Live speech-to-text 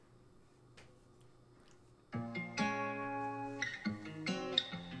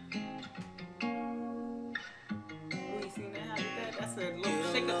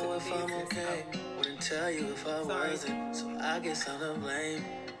tell you if I wasn't, so I guess I'm to blame.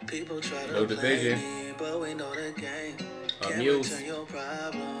 People try to No play division. me, but we know the game. Can't Amuse. return your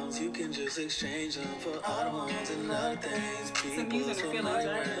problems, you can just exchange them for other ones and other things. Some People using their feelings,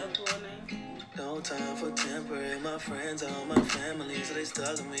 right? That's the full name. no time for temporary. My friends are my family, so they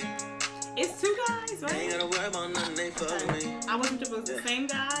stuck with me. It's two guys, They ain't right? gotta worry about nothing, they fuck with me. I wasn't sure if it was the same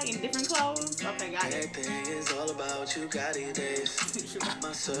guy in different clothes. Okay, got it. Everything is all about you, got these days.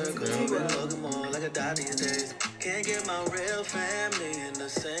 My circle Yeah. been looking more like a dot these days. Can't get my real family in the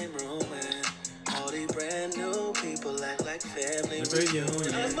same room, and all these brand new people act like family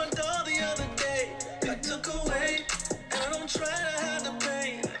reunion. I lost my dog the other day, got took away, and I don't try to hide the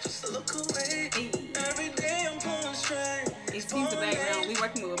pain, I just look away. Every day I'm pulling straight. Excuse the background. We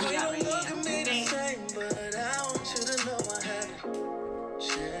working with what we got right Look at me the now. same, but I want you to know I haven't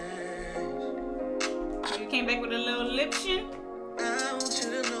changed. You came back with a little liption. I want you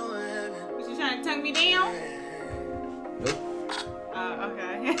to know I haven't. Was you trying to tongue me down? Nope.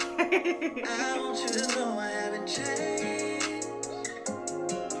 Okay. I want you to know I haven't changed.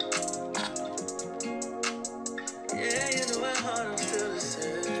 Yeah, you know at heart I'm still the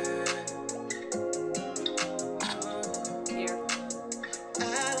same. Here. I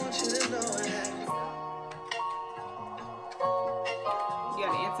want you to know I haven't. You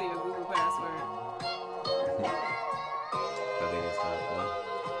gotta answer your Google password. I think it's not done.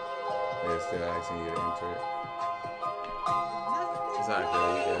 They're still asking you to enter it. It's alright,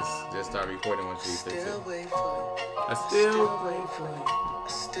 girl. You guys just start recording once you fix Still it. wait for you. I Still still. wait for you. I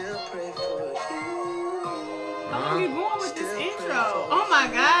still pray for you. How are you going with this intro? Oh my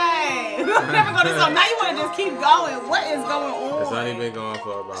god. We'll never go this long. Now you want to just keep going. What is going on? It's only been going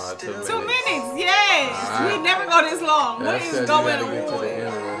for about 2 minutes. 2 minutes, yes. Alright. We never go this long. What That's is 'cause you going gotta get to the end on?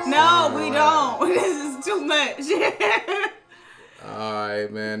 of this. No, we Alright. don't. This is too much.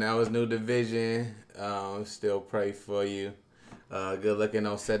 Alright, man. That was New Division. Still pray for you. Good looking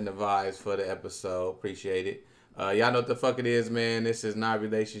on setting the vibes for the episode. Appreciate it. Y'all know what the fuck it is, man. This is Not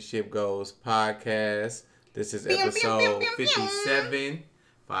Relationship Goals Podcast. This is episode 57.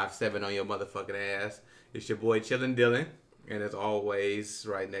 57 on your motherfucking ass. It's your boy Chillin' Dylan. And as always,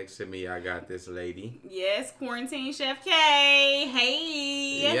 right next to me, I got this lady. Yes, Quarantine Chef K.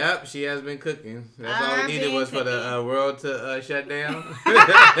 Hey. Yep, she has been cooking. That's all I've we needed been was for the cooking. world to shut down.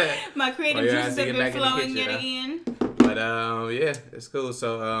 My creative Oh, yeah, I juices see have you been back in the flowing kitchen, yet huh? again. But yeah, it's cool.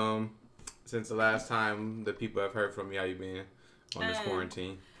 So since the last time the people have heard from me, how you been on this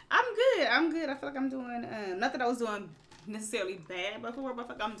quarantine? I'm good. I feel like I'm doing, not that I was doing necessarily bad before, but I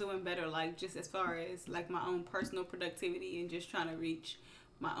feel like I'm doing better, like just as far as like my own personal productivity and just trying to reach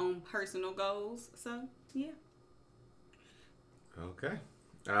my own personal goals. So yeah. Okay.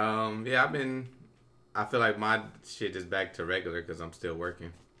 Yeah, I feel like my shit is back to regular because I'm still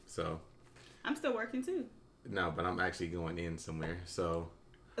working. So I'm still working too. no, but I'm actually going in somewhere. So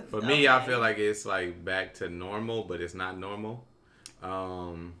for me, I Okay. feel like it's like back to normal, but it's not normal.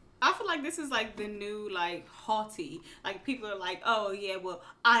 I feel like this is like the new like haughty. Like people are like, oh yeah, well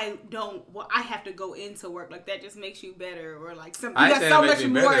I have to go into work. Like that just makes you better, or like something. I You got say so it makes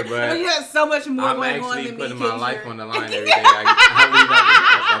much me more. better, but you got so much more I'm going on actually than me. putting my life Kendra. on the line every day. I leave out this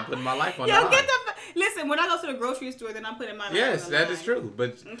house. I'm putting my life on the Yo, line. get the listen. When I go to the grocery store, then I'm putting my life Yes, on the that line. is true.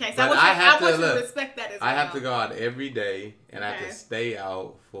 But Okay, so but I want you to look, respect that as well. I have to go out every day, and I have Okay. to stay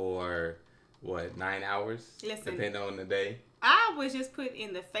out for what 9 hours, Listen. depending on the day. I was just put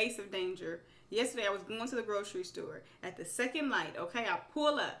in the face of danger. Yesterday, I was going to the grocery store. At the second light, okay, I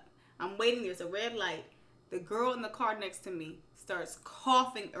pull up. I'm waiting. There's a red light. The girl in the car next to me starts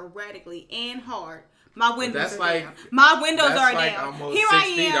coughing erratically and hard. My windows that's are like- down. My windows that's are like down. almost Here 6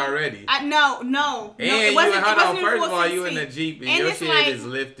 I feet am. already. No. And it you wasn't. hold it wasn't on. even First full of all, 6 you in the feet. Jeep, and And your it's shit like- is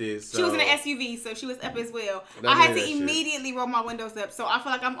lifted. So She was in an SUV, so she was up as well. Don't I had believe to that shit. immediately roll my windows up, so I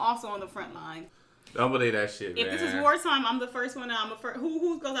feel like I'm also on the front line. Don't believe that shit, If man. this is wartime, I'm the first one out.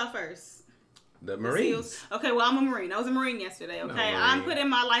 Who goes out first? The SEALs. Marines. Okay, well, I'm a Marine. I was a Marine yesterday, okay? Marine. I'm putting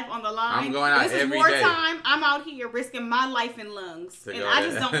my life on the line. I'm going out This is every wartime. I'm out here risking my life and lungs. To And go I to-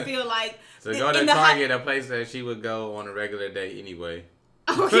 just don't feel like... So go to Target, a place that she would go on a regular day anyway.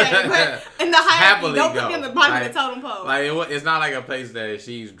 Okay, but in the hierarchy, Happily don't go. put me on the bottom Like- of the totem pole. Like it's not like a place that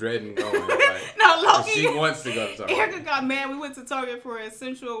she's dreading going. Like, No, Loki. she wants to go to Target. Erica got mad. We went to Target for a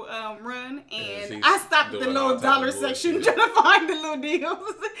central run, she's and I stopped at the doing little all type dollar of section bullshit. trying to find the little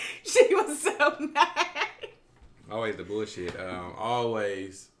deals. She was so mad. Always the bullshit.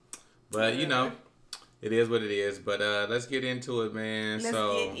 Always. But you know, it is what it is. But let's get into it, man. Let's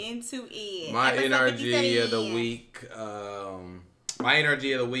so get into it. my Episode energy 57. of the week. My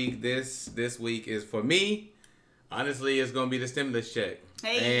energy of the week this week is for me. Honestly, it's gonna be the stimulus check.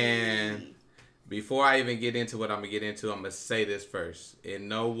 Hey. And before I even get into what I'm gonna get into, I'm gonna say this first. In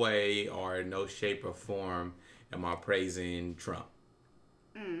no way or no shape or form am I praising Trump.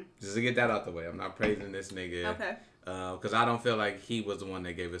 Just to get that out the way, I'm not praising this nigga. Okay. Because I don't feel like he was the one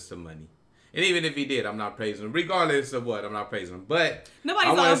that gave us some money. And even if he did, I'm not praising him. Regardless of what, I'm not praising him. But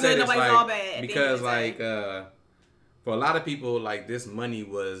nobody's all good, nobody's all bad. Because like for a lot of people, like this money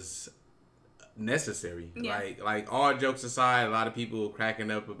was necessary. Yeah. Like all jokes aside, a lot of people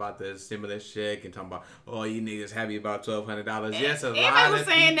cracking up about the stimulus check and talking about, oh, you niggas happy about $1,200. Yes, a lot of people. Everybody was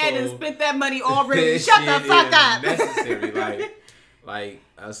saying that and spent that money already. Shut the fuck up. Necessary. Like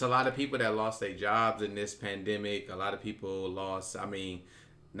it's a lot of people that lost their jobs in this pandemic. A lot of people lost. I mean,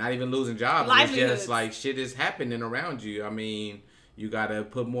 not even losing jobs. It's just like shit is happening around you. I mean, you gotta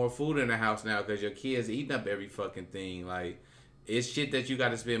put more food in the house now because your kids eating up every fucking thing. Like, it's shit that you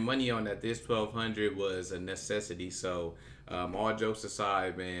gotta spend money on. That this $1,200 was a necessity. So, all jokes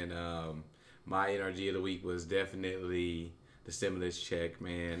aside, man, my energy of the week was definitely the stimulus check,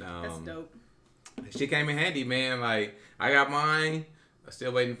 man. That's dope. She came in handy, man. Like, I got mine. I'm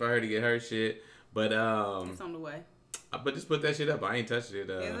still waiting for her to get her shit. But it's on the way. But just put that shit up. I ain't touched it.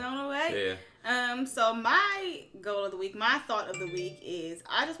 It's on the way. Yeah. So my goal of the week, my thought of the week is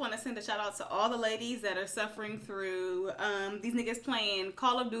I just want to send a shout out to all the ladies that are suffering through these niggas playing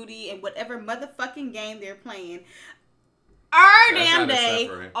Call of Duty and whatever motherfucking game they're playing. Damn day,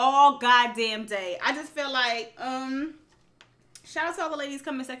 all goddamn day. I just feel like shout out to all the ladies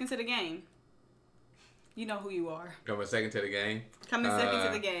coming second to the game. You know who you are. Coming second to the game. Coming second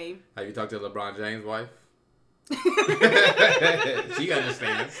to the game. Have you talked to LeBron James' wife? She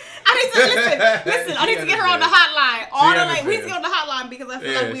understands. Listen. I need to get her on the hotline. We need to get on the hotline because I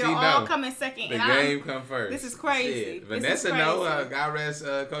feel like we are all coming second. The game come first. This is crazy. Shit. Vanessa know. God rest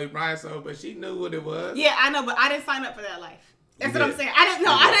Kobe Bryant, but she knew what it was. Yeah, I know, but I didn't sign up for that life. That's what I'm saying. I didn't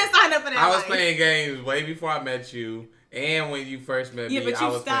sign up for that. I was playing games way before I met you. And when you first met me, I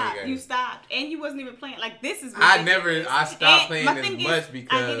was playing games. You stopped. And you wasn't even playing. Like, this is ridiculous. I stopped playing as much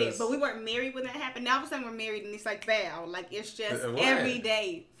because... I get it, but we weren't married when that happened. Now all of a sudden we're married and it's like, bow. Like, it's just every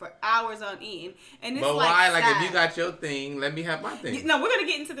day for hours on end. And it's but like, why? Like, if you got your thing, let me have my thing. No, we're going to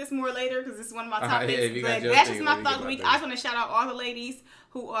get into this more later because this is one of my topics. But that's just my thought of the week. I just want to shout out all the ladies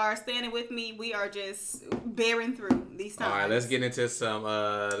who are standing with me. We are just bearing through these times. All right, let's get into some,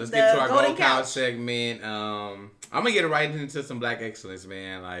 let's get to our Golden Couch segment. I'm going to get right into some Black excellence,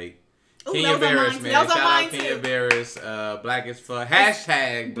 man. Like, Kenya Barris, man. Shout out Kenya Barris. Black as fuck.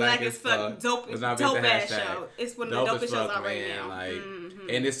 Hashtag Black as fuck. Dope ass show. It's one of the dopest shows out right now. Like,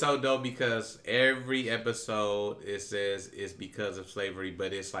 and it's so dope because every episode it says it's because of slavery,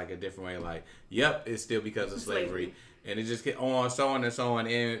 but it's like a different way. Like, yep, it's still because of slavery. And it just get on, so on and so on.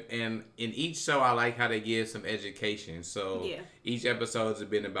 And in each show, I like how they give some education. So each episode has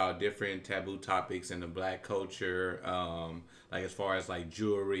been about different taboo topics in the Black culture. Like as far as like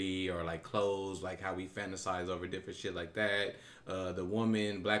jewelry or like clothes, like how we fantasize over different shit like that.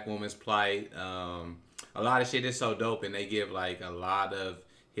 The Black woman's plight. A lot of shit is so dope, and they give like a lot of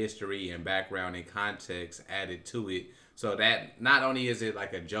history and background and context added to it. So that not only is it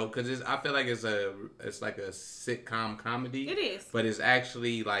like a joke, because I feel like it's like a sitcom comedy. It is, but it's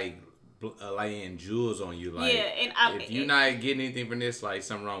actually like laying jewels on you. Like, if you're not getting anything from this, like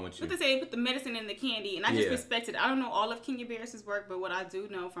something wrong with you. What they say, put the medicine in the candy, and I just respect it. I don't know all of Kenya Barris's work, but what I do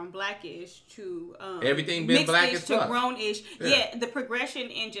know from Blackish to everything been Blackish to Grownish, the progression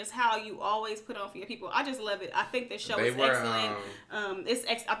and just how you always put on for your people. I just love it. I think the show is excellent.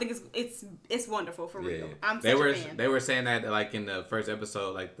 I think it's wonderful for real. I'm such a fan. They were saying that like in the first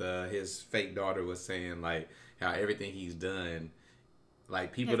episode, like his fake daughter was saying like how everything he's done.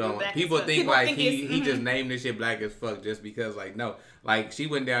 Like people think like he just named this shit Black as fuck just because like no, like she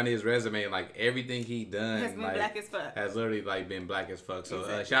went down his resume and like everything he done has been like, Black as fuck. Has literally like been Black as fuck.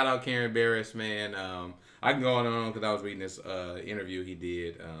 So shout out Karen Barris, man. I can go on and on because I was reading this interview he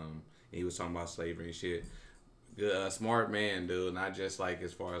did. He was talking about slavery and shit. Good, smart man, dude. Not just like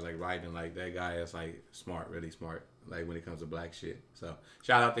as far as like writing, like that guy is like smart, really smart. Like when it comes to Black shit. So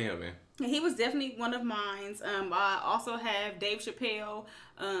shout out to him, man. He was definitely one of mine. I also have Dave Chappelle,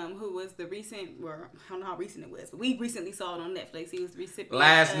 who was the recent, I don't know how recent it was, but we recently saw it on Netflix. He was the recipient.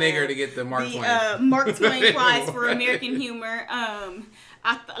 Last nigger to get the Mark Twain. Mark Twain Prize for American Humor.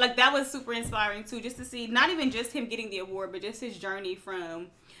 Like that was super inspiring too, just to see not even just him getting the award, but just his journey from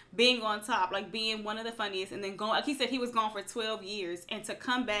being on top, like being one of the funniest, and then going, like he said, he was gone for 12 years, and to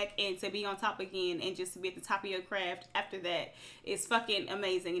come back and to be on top again, and just to be at the top of your craft after that is fucking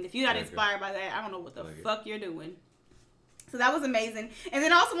amazing. And if you're not inspired by that, I don't know what the fuck you're doing. So that was amazing. And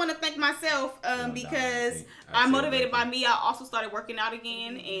then I also want to thank myself because I'm motivated by me. I also started working out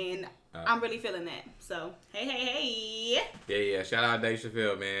again, and I'm really feeling that. So, hey. Yeah. Shout out Dave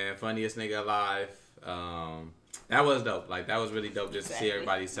Chappelle, man. Funniest nigga alive. That was dope. Like, that was really dope just to see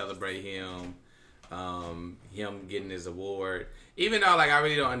everybody celebrate him. Him getting his award. Even though, like, I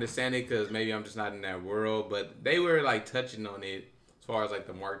really don't understand it because maybe I'm just not in that world. But they were, like, touching on it as far as, like,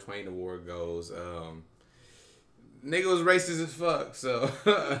 the Mark Twain Award goes. Nigga was racist as fuck, so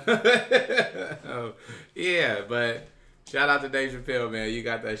yeah, but shout out to Dave Chappelle, man. You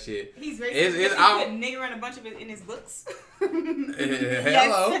got that shit. He's racist. He put nigger in a bunch of it in his books.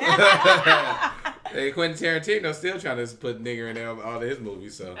 Hello. Hey, Quentin Tarantino still trying to put nigger in all of his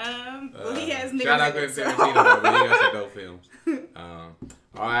movies, so well, he has nigger. Shout out Quentin Tarantino, though, but he got some dope films.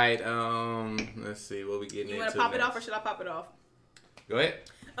 All right, let's see what we getting into. You want to pop it off, or should I pop it off? Go ahead.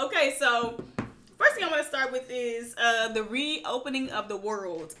 Okay, so. First thing I want to start with is the reopening of the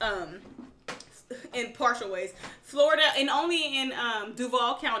world in partial ways. Florida, and only in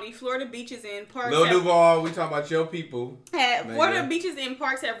Duval County, Florida beaches and parks. Lil Duval, we talking about your people. Florida beaches and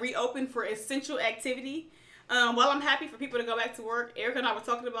parks have reopened for essential activity. While I'm happy for people to go back to work, Erica and I were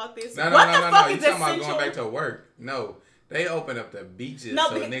talking about this. No. You talking about going back to work? No. They open up the beaches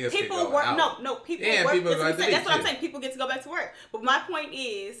so niggas can go out. No, people work. That's what I'm saying. People get to go back to work. But my point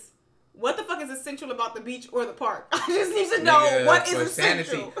is, what the fuck is essential about the beach or the park? I just need to know what is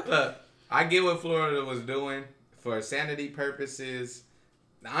essential. Look, I get what Florida was doing for sanity purposes.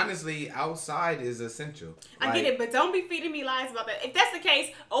 Honestly, outside is essential. I get it, but don't be feeding me lies about that. If that's the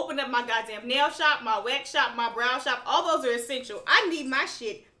case, open up my goddamn nail shop, my wax shop, my brow shop. All those are essential. I need my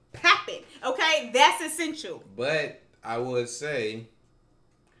shit popping. Okay? That's essential. But I would say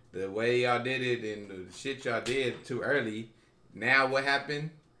the way y'all did it and the shit y'all did too early, now what happened?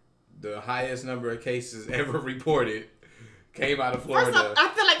 The highest number of cases ever reported came out of Florida. First off, I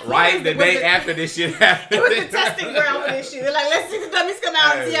feel like right the day after this shit happened. It was the testing ground for this shit. They're like, let's see the dummies come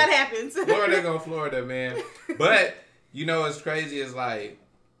out and see how it happens. Florida go Florida, man. But, you know what's crazy is like,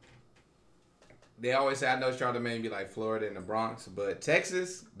 they always say, I know Charlamagne be like Florida and the Bronx, but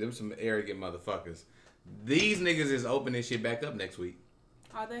Texas, them some arrogant motherfuckers. These niggas is opening shit back up next week.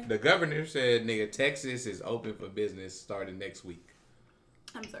 Are they? The governor said, nigga, Texas is open for business starting next week.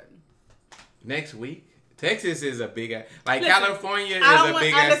 I'm certain. Next week? Texas is a big ass. Like, California is a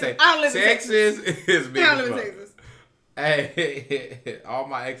big ass state. Texas is big as fuck. Texas. Hey, all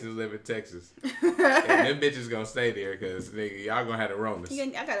my exes live in Texas. And them bitches gonna stay there because, nigga, y'all gonna have the Romans. Yeah,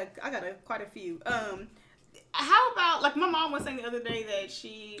 I got quite a few. How about, like, my mom was saying the other day that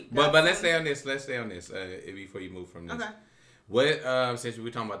she... But let's stay on this. Before you move from this. Okay. What, since we're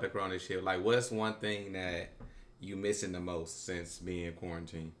talking about the corona shit, like, what's one thing that you missing the most since being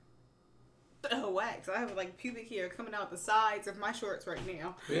quarantined? Wax. I have like pubic hair coming out the sides of my shorts right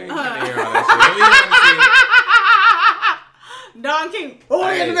now. We ain't trying to hear all that shit. Don King, in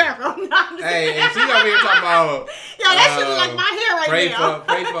the bathroom. Hey, and she over here talking about that shit is like my hair right now.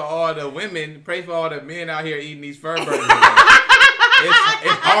 Pray for all the women. Pray for all the men out here eating these fur burgers.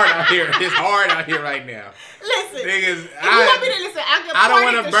 It's hard out here. It's hard out here right now. Listen, niggas, I don't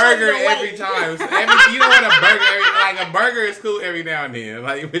want a burger every time. You don't want a burger like a burger is cool every now and then.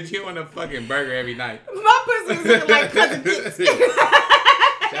 Like, but you want a fucking burger every night. My pussy is looking like cousin Dix.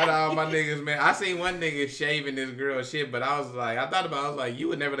 Shout out all my niggas, man. I seen one nigga shaving this girl shit, but I was like, you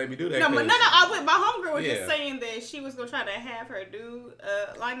would never let me do that. No, my homegirl was just saying that she was gonna try to have her dude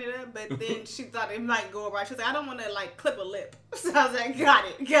line it up, but then she thought it might go right. She was like, I don't want to like clip a lip, so I was like, got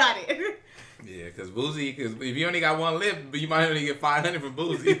it. Yeah, because if you only got one lip, you might only get 500 from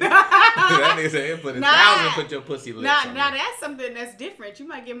Boozy. That nigga said, put 1,000, put your pussy lips on. Now that's something that's different. You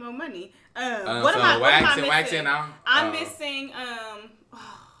might get more money. What am I missing? I'm missing.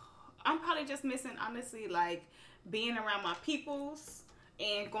 I'm probably just missing, honestly, like being around my peoples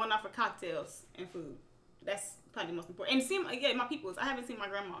and going out for cocktails and food. That's probably the most important. And seeing my peoples. I haven't seen my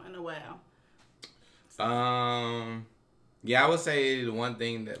grandma in a while. Yeah, I would say the one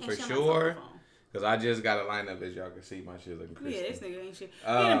thing that for sure, because I just got a lineup, as y'all can see, my shit looking crispy. Yeah, this nigga ain't shit. He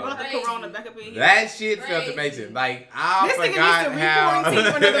done brought the corona back up in here. That shit felt amazing. Like, I forgot how. This nigga needs to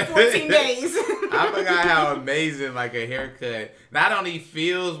re-quarantine for another 14 days. I forgot how amazing, like, a haircut not only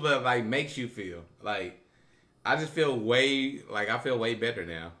feels, but, like, makes you feel. Like, I just feel way better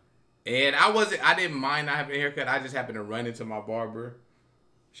now. And I didn't mind not having a haircut. I just happened to run into my barber.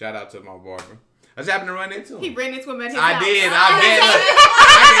 Shout out to my barber. I just happened to run into him. He ran into him at his house. house. I did.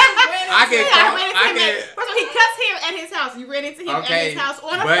 First of all, he cuts hair at his house. You ran into him at his house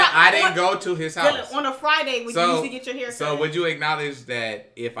on a Friday. But I didn't go to his house. On a Friday when you usually get your hair cut. So would you acknowledge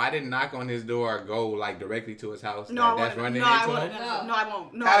that if I didn't knock on his door or go like directly to his house, that's running into him? No, I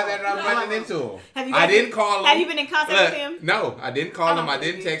won't. No, how is that not running into him? I didn't call him. Have you been in contact with him? No, I didn't call him. I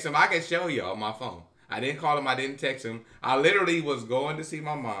didn't text him. I can show you on my phone. I didn't call him. I didn't text him. I literally was going to see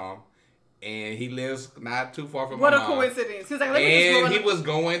my mom. And he lives not too far from my mom. What a coincidence. He was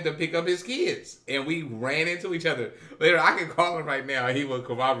going to pick up his kids. And we ran into each other. Later, I can call him right now and he will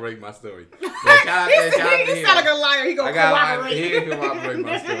corroborate my story. But shout out to him. He sound like a liar. He gonna corroborate. He can corroborate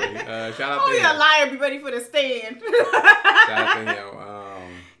my story. Shout out to him. He's a liar. Be ready for the stand. Shout out to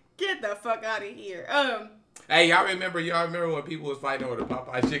him. Get the fuck out of here. Hey, y'all remember when people was fighting over the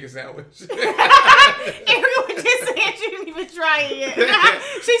Popeye chicken sandwich? Everyone just said she didn't even try it yet.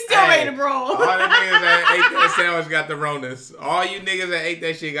 She's still ready to brawl. All the niggas that ate that sandwich got the Ronas. All you niggas that ate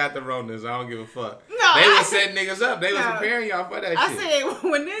that shit got the Ronas. I don't give a fuck. They was setting niggas up. They was preparing y'all for that shit. I said,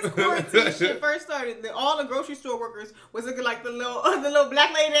 when this quarantine shit first started, all the grocery store workers was looking like the little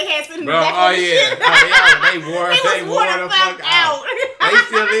black lady that had sitting in the back of the shit. They wore the fuck out. They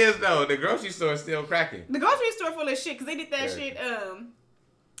still is, though. The grocery store is still cracking. The grocery store full of shit, because they did that shit.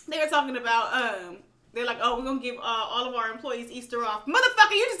 They were talking about, they're like, oh, we're going to give all of our employees Easter off.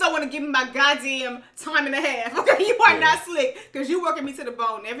 Motherfucker, you just don't want to give me my goddamn time and a half. Okay, you are not slick, because you working me to the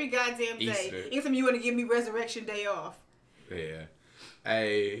bone every goddamn day. Anytime you want to give me Resurrection Day off. Yeah.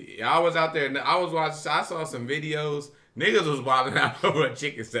 Hey, I was out there, I saw some videos. Niggas was wilding out over a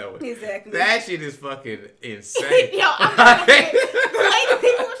chicken sandwich. Exactly. That shit is fucking insane. Yo, I'm trying to say, the lady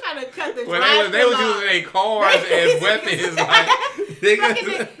people were trying to cut the drive-thru. They was using their cars as weapons.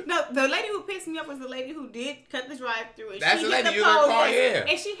 The lady who pissed me off was the lady who did cut the drive-thru. That's the lady using her car, yeah.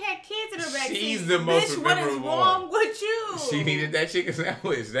 And she had kids in her back seat. She's the most Bitch, what is wrong with you? She needed that chicken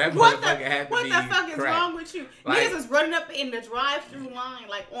sandwich. That motherfucker had to be What the fuck is cracked. wrong with you? Niggas was running up in the drive-thru line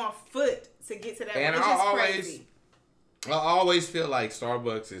like on foot to get to that. And it's just crazy. I always feel like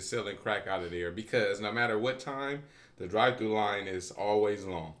Starbucks is selling crack out of there because no matter what time, the drive-thru line is always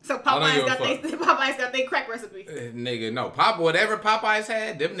long. So Popeyes got their crack recipe. Nigga, no. Whatever Popeyes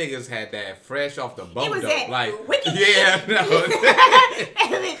had, them niggas had that fresh off the boat. It was though. that like, wicked yeah, no.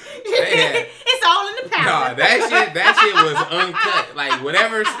 It's all in the powder. No, that shit was uncut. Like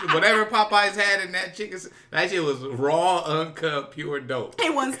whatever Popeyes had in that chicken, that shit was raw, uncut, pure dope.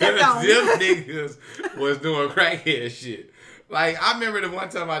 It wasn't stepped on. Them niggas was doing crackhead shit. Like I remember the one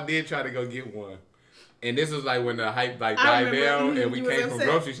time I did try to go get one. And this was like when the hype died down and we came from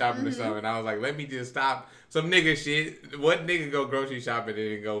grocery shopping or something. And I was like, let me just stop some nigga shit. What nigga go grocery shopping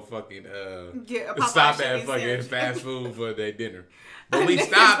and then go fucking stop at fucking fast food for their dinner? But we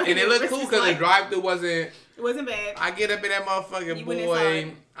stopped and it looked cool because the drive-thru wasn't. It wasn't bad. I get up in that motherfucking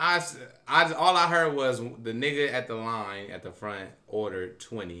boy. All I heard was the nigga at the line at the front ordered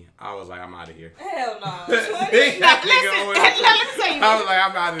 20. I was like, I'm out of here. Hell no. 20? Let me tell you. I was like,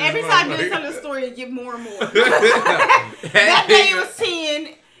 I'm out of here. Every time you tell the story, it get more and more. That day it was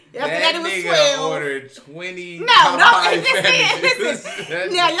 10. After that it was 12. Ordered 20. No,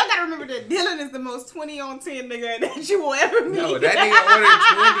 listen. Now y'all gotta remember that Dylan is the most 20 on 10 nigga that you will ever meet. No, that nigga ordered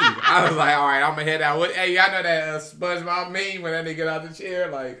 20. I was like, all right, I'm gonna head out. Hey, y'all know that SpongeBob meme when that nigga get out the chair,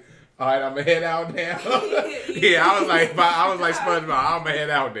 like, all right, I'm gonna head out now. Yeah, I was like SpongeBob, I'm gonna head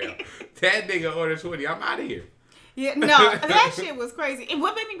out now. That nigga ordered 20. I'm out of here. Yeah, no, that shit was crazy. And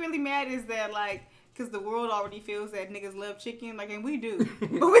what made me really mad is that like. Because the world already feels that niggas love chicken, like, and we do.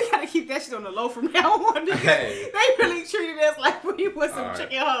 But we gotta keep that shit on the low from now on because they really treated us like we was some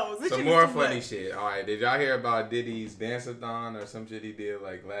chicken hoes. Some more funny shit. All right, did y'all hear about Diddy's dance-a-thon or some shit he did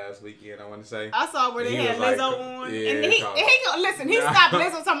like last weekend? I want to say. I saw where they had Lizzo on, and he stopped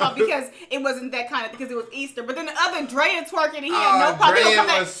Lizzo talking about because it wasn't that kind of because it was Easter. But then the other Drea twerking, and he had no problem. Drea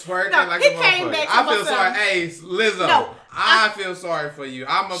was twerking like a motherfucker. I feel sorry. Hey, Lizzo. No. I feel sorry for you.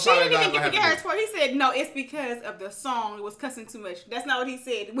 I'm she didn't even get to get her twerk. He said, no, it's because of the song. It was cussing too much. That's not what he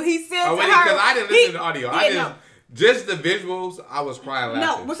said. What he said to her. Because I didn't listen to the audio. Just the visuals, I was crying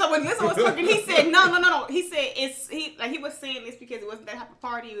laughing. No, so when Lizzo was talking, he said, no. He said, he was saying it's because it wasn't that type of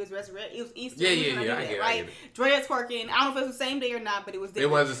party. It was resurrection. It was Easter. Yeah, I get it. Right? Drea twerking. I don't know if it was the same day or not, but it was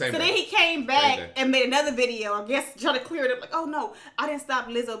different. It was the same day. So then he came back and made another video, I guess, trying to clear it up. Like, oh, no, I didn't stop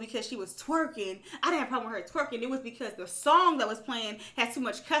Lizzo because she was twerking. I didn't have a problem with her twerking. It was because the song that was playing had too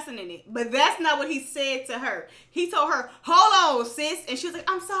much cussing in it. But that's not what he said to her. He told her, hold on, sis. And she was like,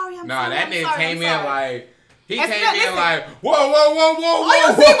 I'm sorry, I'm sorry. Nah, that nigga came in like... He came in like, whoa. All you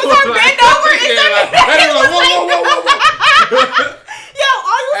see was her bend over Yo,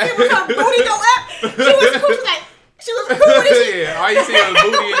 all you see was her booty go up. She was cool as shit. Yeah, all you see was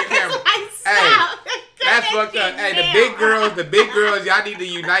booty in the camera. the big girls, y'all need to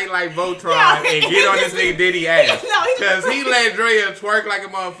unite like Voltron and get on this nigga Diddy ass. Because he let Drea twerk like a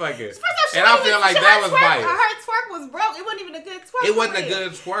motherfucker. And I feel like that was biased. Her twerk was broke. It wasn't even a good twerk. It wasn't a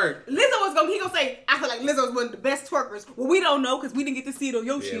good twerk. Lizzo was gonna say, I feel like Lizzo was one of the best twerkers. Well, we don't know because we didn't get to see it on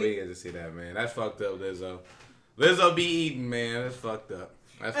your shit. Yeah, we didn't get to see that, man. That's fucked up, Lizzo. Lizzo be eating, man. That's fucked up.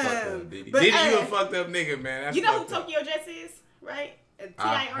 That's fucked up, Diddy. Diddy, you a fucked up nigga, man. That's you know who fucked up. Tokyo Jets is, right?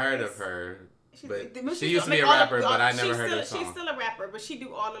 I've heard of her. But she used to be a rapper, but I never heard her song. She's still a rapper, but she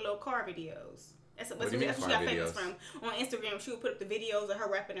do all the little car videos. That's what she got famous from. On Instagram, she would put up the videos of her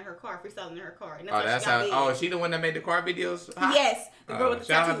rapping in her car, freestyling in her car. And that's how she the one that made the car videos? Huh? Yes, the girl with the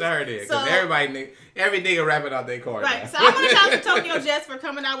shout tattoos. out to her then, because every nigga rapping out their car. Right, so I want to shout out to Tokyo Jets for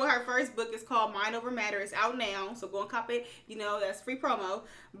coming out with her first book. It's called Mind Over Matter. It's out now, so go and cop it. You know, that's free promo.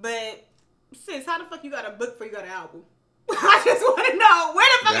 But sis, how the fuck you got a book before you got an album? I just want to know where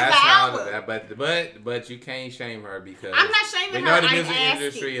the fuck is the album. But you can't shame her because I'm not shaming her. We know the music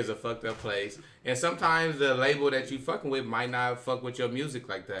industry is a fucked up place, and sometimes the label that you fucking with might not fuck with your music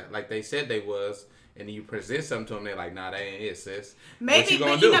like that, like they said they was, and you present something to them, they're like, nah, that ain't it, sis. Maybe,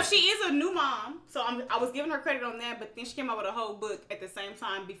 but you know, she is a new mom, so I was giving her credit on that, but then she came out with a whole book at the same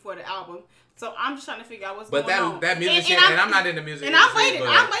time before the album. So I'm just trying to figure out what's going on. But that music shit, and I'm not in the music industry. And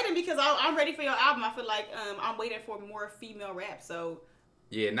I'm waiting because I'm ready for your album. I feel like I'm waiting for more female rap. So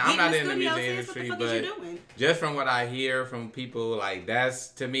yeah, no, I'm not in the music industry, but just from what I hear from people, like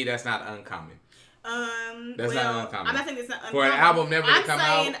to me, that's not uncommon. That's not uncommon. I'm not saying it's not uncommon. For an album never to come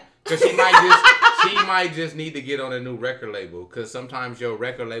out. Because she might just need to get on a new record label. Because sometimes your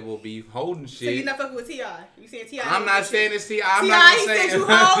record label be holding shit. So you're not fucking with T.I. You saying T.I. I'm not saying it's T.I. I'm not going to say it. You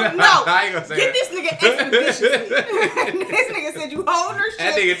hold? No. I ain't going to say Get this nigga expeditiously. This nigga said you hold her shit.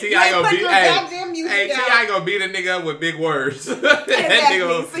 That nigga T.I. going to be... Hey, T.I. going to beat a nigga up with big words. That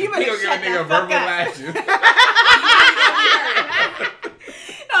nigga so you he going to give a nigga a verbal lashes.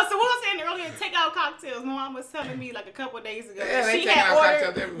 No, so what I was saying earlier, takeout cocktails. My mom was telling me like a couple of days ago. Yeah, she had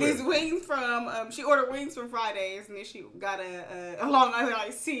ordered these wings from. She ordered wings from Fridays, and then she got a Long Island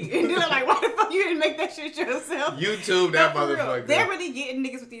iced tea. And then they're like, "Why the fuck you didn't make that shit yourself?" YouTube that motherfucker. They're really getting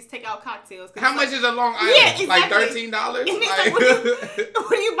niggas with these takeout cocktails. How much is a Long Island? Yeah, exactly. Like $13. Like,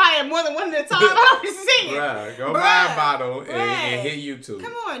 what are you buying more than one at a time? I'm just saying. Bruh, go buy a bottle and hit YouTube.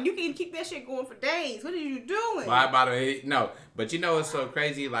 Come on, you can keep that shit going for days. What are you doing? Buy a bottle and hit. No. But you know what's so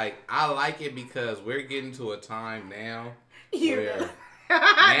crazy? Like, I like it because we're getting to a time now where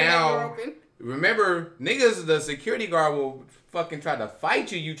now, remember, niggas, the security guard will fucking try to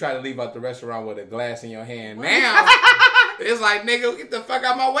fight you. You try to leave out the restaurant with a glass in your hand. Now, it's like, nigga, get the fuck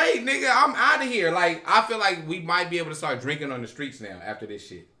out my way. Nigga, I'm out of here. Like, I feel like we might be able to start drinking on the streets now after this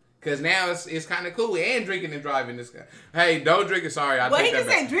shit. Because now it's kind of cool. And drinking and driving. This guy. Hey, don't drink and sorry. I take that back. He just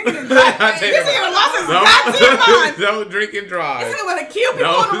said drinking and driving. This nigga lost his goddamn mind. Don't drink and drive. This nigga want to kill people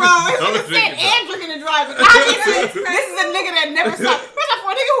on the road. This nigga said and drinking and driving. Obviously, this is a nigga that never stopped. First of all,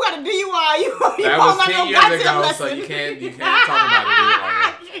 a nigga who got a DUI, you that was 10 years ago, so you can't talk about it any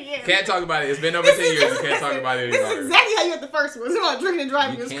longer. Can't talk about it. It's been over 10 years. You can't talk about it any longer. This is exactly how you had the first one. It's about drinking and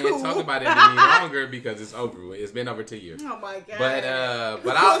driving. You is can't cool. talk about it any longer because it's over with. It's been over 2 years. Oh my god.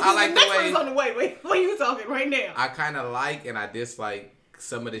 But I like the way. On the way. Wait, what are you talking right now? I kind of like and I dislike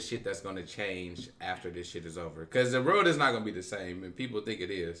some of the shit that's gonna change after this shit is over. Because the world is not gonna be the same, and people think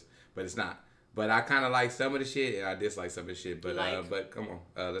it is, but it's not. But I kind of like some of the shit, and I dislike some of the shit. But but come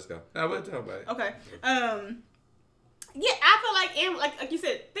on, let's go. We'll talk about it. Okay. Yeah, I feel like you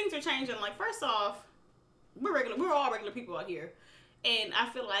said, things are changing. Like, first off, we're all regular people out here, and I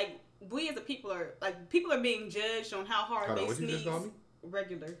feel like we as a people are being judged on how hard they sneeze. What you just called me?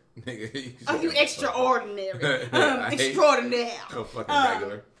 Regular. Nigga, you extraordinary. Extraordinary. Oh, fucking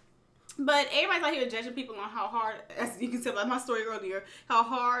regular. But everybody's out here judging people on how hard, as you can tell by my story earlier, how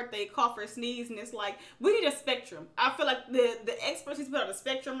hard they cough or sneeze, and it's like, we need a spectrum. I feel like the experts need to put out a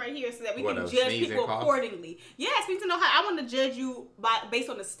spectrum right here so that we can judge people accordingly. Yes, we need to know how. I want to judge you based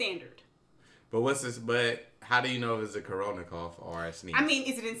on the standard. But what's this? But how do you know if it's a corona cough or a sneeze? I mean,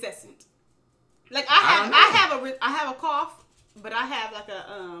 is it incessant? Like I have a cough. But I have like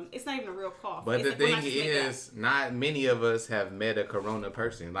it's not even a real cough. But the thing is, not many of us have met a corona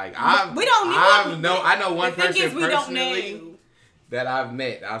person. Like I know one person personally that I've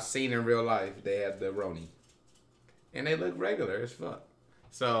met. I've seen in real life. They have the Roni, and they look regular as fuck.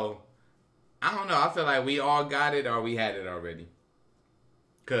 So I don't know. I feel like we all got it or we had it already.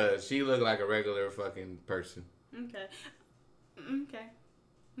 Cause she looked like a regular fucking person. Okay. I'm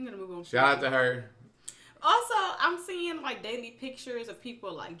gonna move on. Shout out to her. Also, I'm seeing like daily pictures of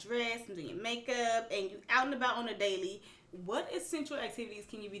people like dressed and doing makeup and you out and about on a daily. What essential activities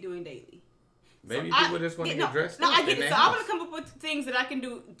can you be doing daily? Maybe So people just want to get dressed No, up I get in it. their So I'm house. gonna come up with things that I can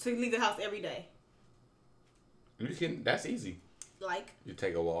do to leave the house every day. That's easy. Like, You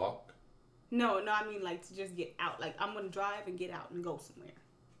take a walk. no, I mean like to just get out. Like I'm gonna drive and get out and go somewhere.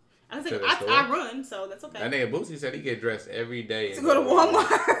 I was To like, the store? I run, so that's okay. That nigga Boosie said he get dressed every day. To go to Walmart.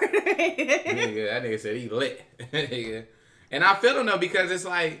 That nigga said he lit. And I feel him though, because it's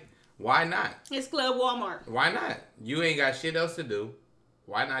like, why not? It's Club Walmart. Why not? You ain't got shit else to do.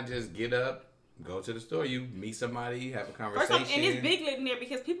 Why not just get up, go to the store, you meet somebody, have a conversation. First off, and it's big lit in there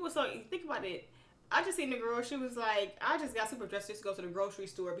because people were so, think about it. I just seen the girl, she was like, I just got super dressed just to go to the grocery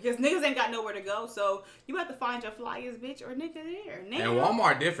store because niggas ain't got nowhere to go. So you have to find your flyers, bitch, or nigga there. Now, And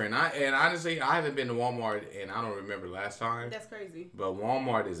Walmart different. And honestly, I haven't been to Walmart and I don't remember last time. that's crazy. But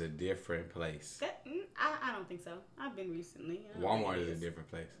Walmart is a different place. I don't think so. I've been recently. I don't Walmart think it is a different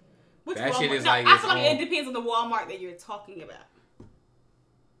place. Which That Walmart? shit is No, like I its feel like own- it depends on the Walmart that you're talking about.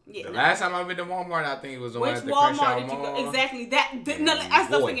 Yeah. The last time I've been to Walmart, I think it was the one Which at the Walmart Crenshaw did you Mall. go? Exactly. That. No, And I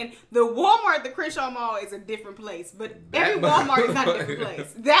was boy. thinking the Walmart at the Crenshaw Mall is a different place, but every That- Walmart is not a different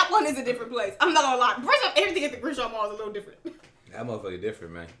place. That one is a different place. I'm not gonna lie. First off, everything at the Crenshaw Mall is a little different. That motherfucker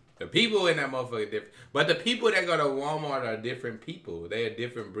different, man. The people in that motherfucker different. But the people that go to Walmart are different people. They a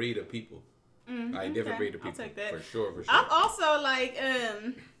different breed of people. Like different breed of I'll people. take that. For sure. I'm also like,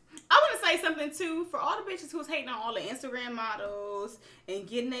 I want to say something too for all the bitches who's hating on all the Instagram models and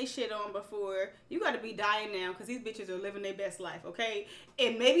getting their shit on before. You got to be dying now because these bitches are living their best life, okay?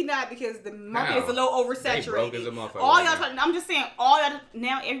 And maybe not because the market is a little oversaturated. They broke as a motherfucker All right y'all now. trying. I'm just saying, all y'all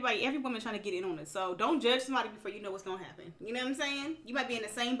now. Every woman trying to get in on it. So don't judge somebody before you know what's gonna happen. You know what I'm saying? You might be in the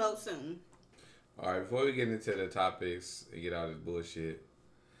same boat soon. All right, before we get into the topics and get all this bullshit.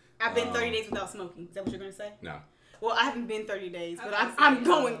 I've been 30 days without smoking. Is that what you're gonna say? No. Well, I haven't been 30 days, but I was I'm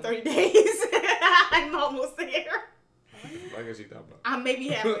gonna say, going 30 days. I'm almost there. What is she talking about? I'm maybe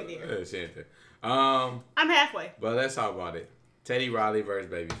halfway there. She ain't there. I'm halfway. But let's talk about it. Teddy Riley versus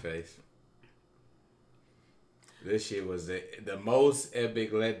Babyface. This shit was the most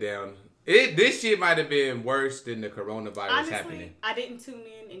epic letdown. This shit might have been worse than the coronavirus Honestly, happening. I didn't tune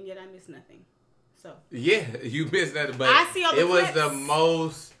in, and yet I missed nothing. So Yeah, you missed that, but I see all the it was clips. the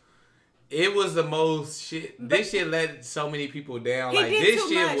most. It was the most shit. This shit let so many people down. he Like did this too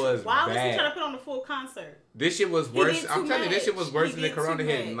shit much. was Why was he bad. trying to put on the full concert? This shit was He worse. did I'm too telling you, this shit was much. worse He than the did corona too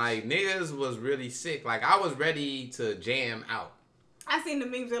hitting. much. Like niggas was really sick. Like I was ready to jam out. I seen the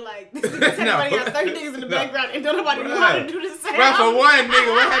memes that like this nigga everybody got 30 niggas in the No. background and don't nobody know how to do the same. Bro, for one,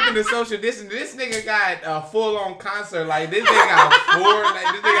 nigga, what happened to social distancing? This nigga got a full on concert. Like this nigga got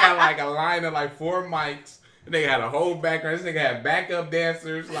this nigga had like a line of like 4 mics. This nigga had a whole background. This nigga had backup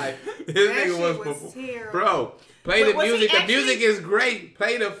dancers. Like this That nigga shit was was terrible. bro. Play But the was he music. actually- The music is great.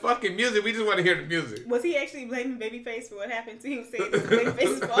 Play the fucking music. We just want to hear the music. Was he actually blaming Babyface for what happened to him? Saying it was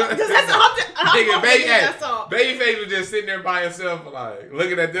Babyface's fault? Because that's all Nigga, I saw. Babyface was just sitting there by himself, like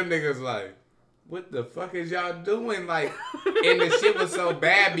looking at them niggas, like, what the fuck is y'all doing? Like, and the shit was so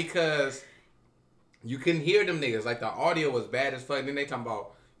bad because you couldn't hear them niggas. Like the audio was bad as fuck. Then they talking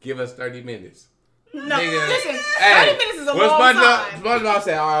about give us 30 minutes. No, Nigga, listen, 30 hey, minutes is a when long time. SpongeBob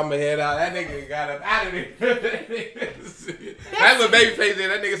said, "Oh, I'm gonna head out." That nigga got up out of there. That's what Babyface did.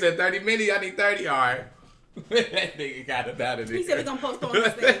 That nigga said 30 minutes. I need 30. All right. That nigga got up out of there. He said we gonna postpone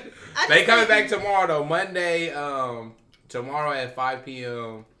this thing. They coming back tomorrow though. Monday, tomorrow at 5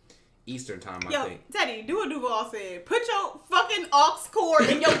 p.m. Eastern time, I Yo, think. Teddy, do what Duval said. Put your fucking aux cord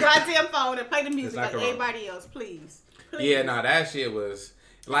in your goddamn phone and play the music not like corona. everybody else, please. Yeah, nah, that shit was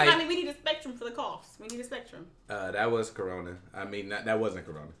like I mean, we need a spectrum for the coughs. We need a spectrum. that was Corona. I mean, that wasn't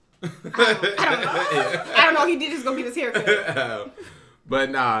Corona. I don't know. He did just go get his haircut.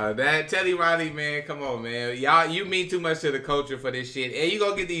 But nah, that Teddy Riley, man, come on, man. Y'all, you mean too much to the culture for this shit. And you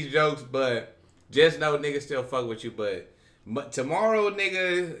gonna get these jokes, but just know niggas still fuck with you. But tomorrow,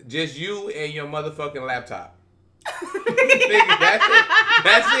 nigga, just you and your motherfucking laptop. Nigga, that's it.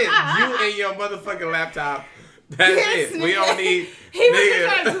 That's it. You and your motherfucking laptop. That's Yes, it. We don't need. He was just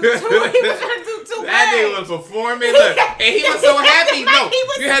trying to do too That much. nigga was performing. Look, and he was so happy. No, He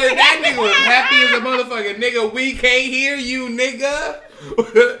was you had that nigga was happy as a motherfucker. Nigga, we can't hear you, nigga.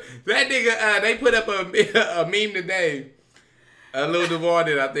 That nigga, they put up a meme today. Lil Duval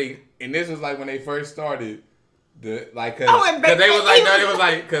did, I think, and this was like when they first started. And Cause they was like, no, they was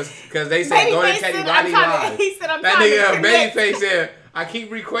like, cause they said go to Babyface Teddy said, Riley live. He said, I'm That trying nigga, to connect. Babyface said, I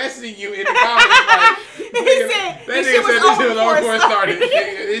keep requesting you in the comments. Like, He said, that this nigga shit was said this shit was over over before before it it started. started.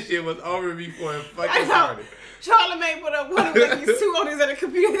 Nigga, this shit was over before it fucking started. Charlamagne put up one of these two on his other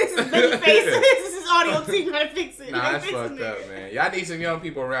computer. This is Babyface. This is his audio team trying to fix it. Nah, that's Fix fucked it. up, man. Y'all need some young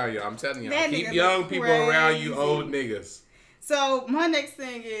people around you. I'm telling y'all. That Keep nigga young was people around you crazy. old niggas. So my next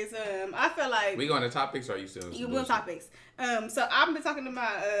thing is, I feel like we going to topics, or are you still? You will topics. So I've been talking to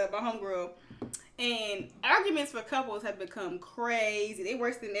my homegirl, and arguments for couples have become crazy. They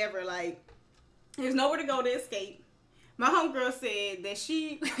worse than ever. Like, there's nowhere to go to escape. My homegirl said that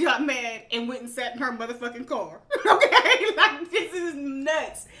she got mad and went and sat in her motherfucking car. Okay, like, this is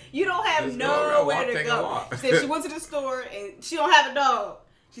nuts. You don't have nowhere to go. She said she went to the store and she don't have a dog.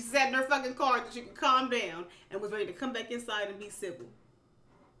 She sat in her fucking car so she could calm down and was ready to come back inside and be civil.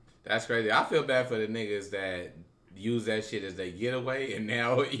 That's crazy. I feel bad for the niggas that use that shit as their getaway, and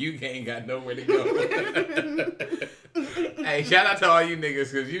now you ain't got nowhere to go. Hey, shout out to all you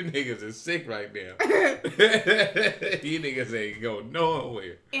niggas, because you niggas are sick right now. You niggas ain't go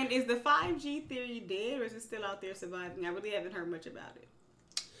nowhere. And is the 5G theory dead, or is it still out there surviving? I really haven't heard much about it.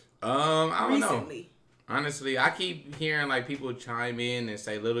 I don't Recently. know. Honestly, I keep hearing like people chime in and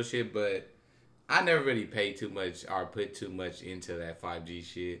say little shit, but I never really paid too much or put too much into that 5G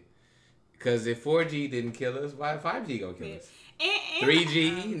shit. Because if 4G didn't kill us, why 5G gonna kill us? And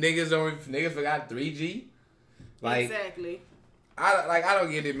 3G, niggas forgot 3G. Like, exactly. I don't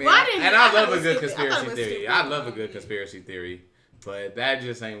get it, man. Well, and I love a good conspiracy theory. I love a good conspiracy theory, but that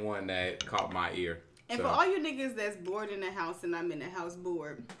just ain't one that caught my ear. And for all you niggas that's bored in the house, and I'm in the house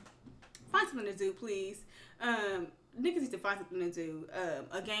bored, find something to do, please. Niggas need to find something to do.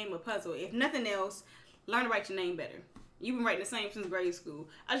 A game, a puzzle. If nothing else, learn to write your name better. You've been writing the same since grade school.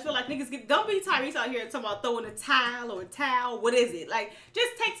 I just feel like niggas don't be Tyrese out here talking about throwing a tile or a towel. What is it? Like,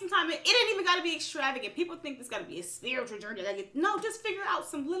 just take some time. It ain't even got to be extravagant. People think this got to be a spiritual journey. Like, no, just figure out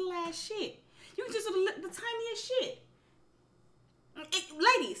some little ass shit. You can just do the tiniest shit.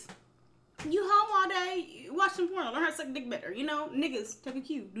 Ladies, you home all day, watch some porn, learn how to suck dick better. You know, niggas, take a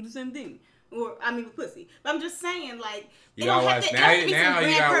cue, do the same thing. Or, I mean, pussy. But I'm just saying, like, you gotta watch, now you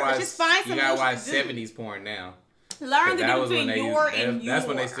gotta watch, just find you gotta watch 70s porn now. Learn the difference between your and your. That's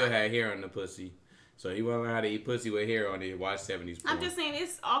when they still had hair on the pussy. So you want to learn how to eat pussy with hair on it, watch 70s porn. I'm just saying,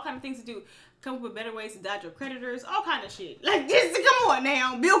 it's all kind of things to do. Come up with better ways to dodge your creditors, all kind of shit. Like, just come on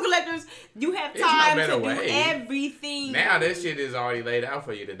now. Bill collectors, you have time to do everything. Now this shit is already laid out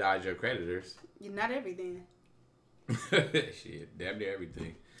for you to dodge your creditors. You're not everything. Shit, damn near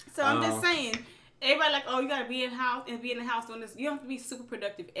everything. So I'm just saying, everybody like, oh, you gotta be in house and be in the house doing this. You don't have to be super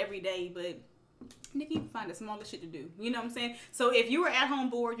productive every day, but nigga, you can find the smallest shit to do. You know what I'm saying? So if you were at home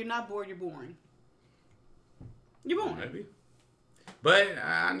bored, you're not bored, you're boring. You're boring. Maybe. But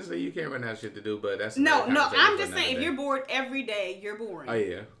honestly, you can't run out of shit to do. But that's no. I'm just saying, if you're bored every day, you're boring. Oh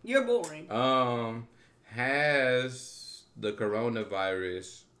yeah, you're boring. Has the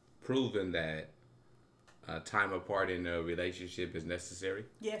coronavirus proven that time apart in a relationship is necessary?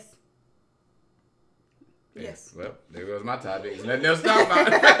 Yes. Yeah. Yes. Well, there goes my topic. Nothing else to talk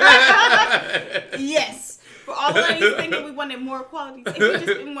about. Yes. For all of these thinking we wanted more qualities, if you just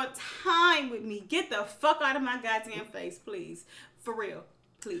spend more time with me, get the fuck out of my goddamn face, please. For real.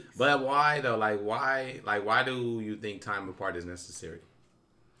 Please. But why though? Why do you think time apart is necessary?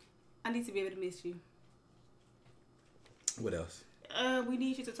 I need to be able to miss you. What else? We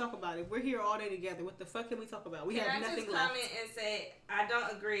need you to talk about it. We're here all day together. What the fuck can we talk about? We have nothing left. Can I just comment and say, I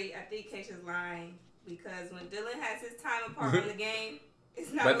don't agree. I think Keisha's lying. Because when Dylan has his time apart on the game,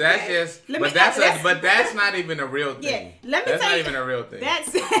 it's not. But okay. that's not even a real thing. Yeah, let me that's tell not you, even a real thing.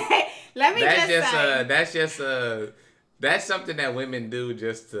 That's something that women do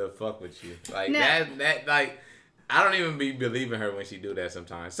just to fuck with you. Like that like I don't even be believing her when she do that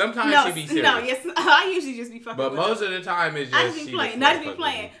sometimes. Sometimes she be serious. No, yes, I usually just be fucking. But most of the time it's just I just be playing, not to be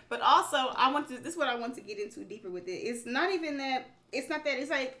playing. But also, this is what I want to get into deeper with it. It's not even that. It's not that. It's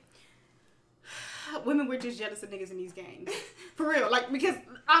like women, we're just jealous of niggas in these games. For real. Like, because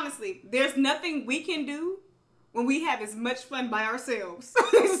honestly, there's nothing we can do when we have as much fun by ourselves.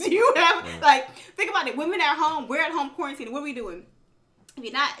 You have, like, think about it. Women at home, we're at home quarantining. What are we doing?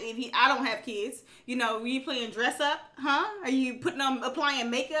 I don't have kids, you know, you playing dress up, huh? Are you applying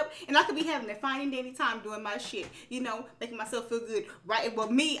makeup? And I could be having a fine and dandy time doing my shit, you know, making myself feel good, right? Well,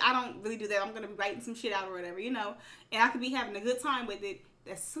 me, I don't really do that. I'm going to be writing some shit out or whatever, you know, and I could be having a good time with it.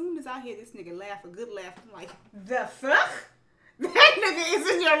 As soon as I hear this nigga laugh, a good laugh, I'm like, the fuck? That nigga is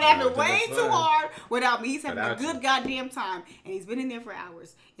in here laughing way too hard without me. He's having a good goddamn time. And he's been in there for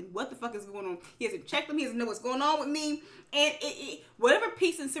hours. And what the fuck is going on? He hasn't checked him. He doesn't know what's going on with me. And whatever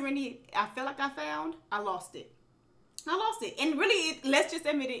peace and serenity I felt like I found, I lost it. And really, let's just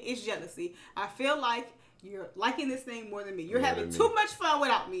admit it, it's jealousy. I feel like you're liking this thing more than me. You're having too much fun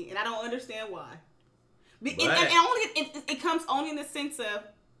without me. And I don't understand why. It comes only in the sense of,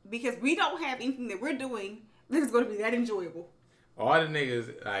 because we don't have anything that we're doing that is going to be that enjoyable. All the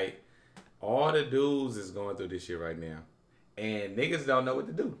niggas, like, all the dudes is going through this shit right now. And niggas don't know what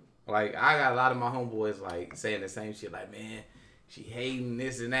to do. Like, I got a lot of my homeboys, like, saying the same shit. Like, man, she hating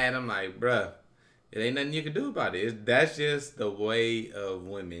this and that. I'm like, bruh, it ain't nothing you can do about it. That's just the way of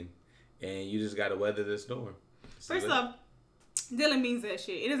women. And you just got to weather the storm. First off, Dylan means that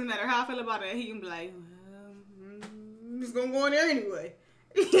shit. It doesn't matter how I feel about it. He can be like, well, I'm just going to go in there anyway.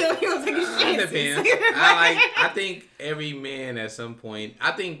 You know, he don't take his chances. Depends. I think every man at some point,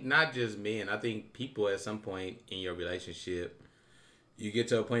 I think not just men, I think people at some point in your relationship, you get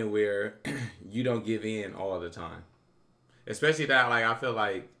to a point where you don't give in all the time. Especially that, like, I feel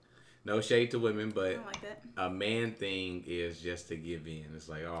like, no shade to women, but like that. A man thing is just to give in. It's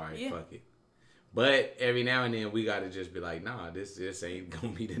like, all right, fuck it. But every now and then we gotta just be like, nah, this ain't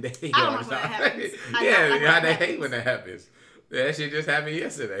gonna be the day. I don't like when that happens. I hate when that happens. That shit just happened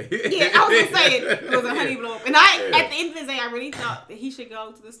yesterday. Yeah, I was gonna say it was a honey blow up. And at the end of the day, I really thought that he should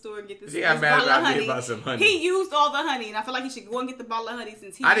go to the store and get this bottle of honey. About some honey. He used all the honey, and I feel like he should go and get the bottle of honey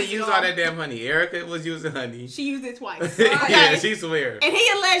since he I didn't use all that damn honey. Erica was using honey. She used it twice. Yeah, she swear. And he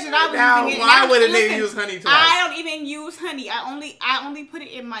alleged that I was now, using it. Why would a nigga use honey twice? I don't even use honey. I only put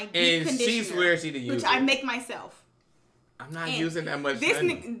it in my deep conditioner. And she swears she didn't use it. Which I make myself. I'm not using that much this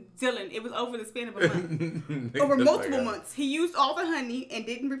honey. Nigga, Dylan, it was over the span of a month. Over multiple months. He used all the honey and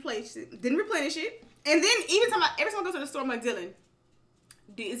didn't replenish it. And then every time I go to the store, I'm like, Dylan,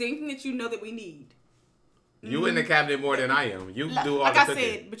 is there anything that you know that we need? You in the cabinet more than I am. You do all like the I cooking.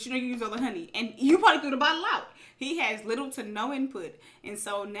 said, but you know you use all the honey. And you probably threw the bottle out. He has little to no input. And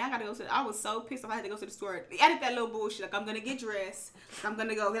so now I gotta go I was so pissed off I had to go to the store. I did that little bullshit. Like, I'm gonna get dressed. I'm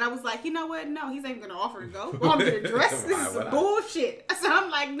gonna go. Then I was like, you know what? No, he's not even gonna offer to go. Well, I'm gonna dress. This is some bullshit. So I'm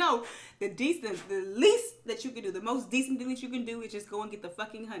like, no. The least that you can do, the most decent thing that you can do is just go and get the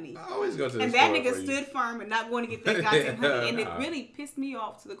fucking honey. I always go to the store. And that nigga stood firm and not going to get that goddamn honey. And it really pissed me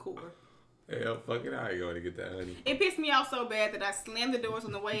off to the core. Hell, fucking how you going to get that honey? It pissed me off so bad that I slammed the doors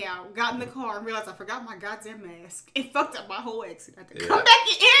on the way out, got in the car, and realized I forgot my goddamn mask. It fucked up my whole exit. I had to come back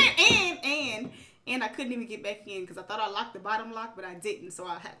in, and I couldn't even get back in because I thought I locked the bottom lock, but I didn't. So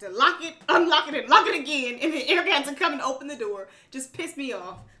I had to lock it, unlock it, and lock it again. And then Erica had to come and open the door. Just pissed me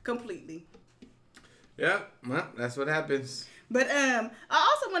off completely. Yeah, well, that's what happens. But I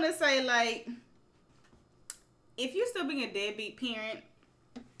also want to say, like, if you're still being a deadbeat parent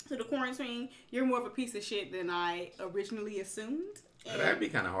to the quarantine, you're more of a piece of shit than I originally assumed. That'd be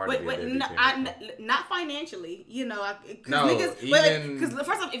kind of hard to be a deadbeat parent. Not financially, you know. Because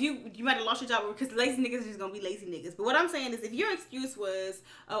first off, if you might have lost your job because lazy niggas are just gonna be lazy niggas. But what I'm saying is, if your excuse was,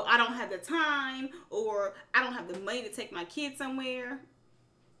 oh, I don't have the time or I don't have the money to take my kid somewhere,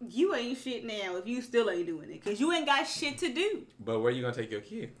 you ain't shit now if you still ain't doing it because you ain't got shit to do. But where you gonna take your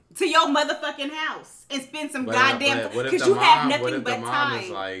kid? To your motherfucking house and spend some goddamn because you have nothing but time. Mom is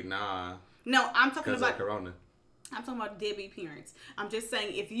like, nah. No, I'm talking about Corona. I'm talking about deadbeat parents. I'm just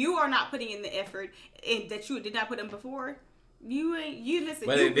saying if you are not putting in the effort and that you did not put in before, you listen.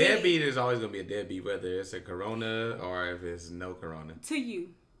 But a deadbeat is always gonna be a deadbeat, whether it's a Corona or if it's no Corona. To you,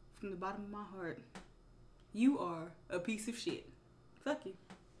 from the bottom of my heart, you are a piece of shit. Fuck you.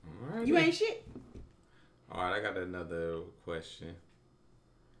 All right, you ain't shit. All right, I got another question.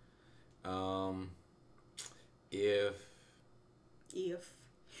 If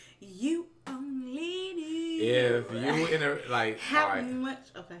you only knew. If you in a like how all right.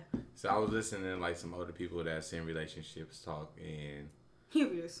 much? Okay. So I was listening to like some older people that's in relationships talk, and here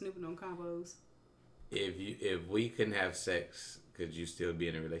we are snooping on combos. If we couldn't have sex, could you still be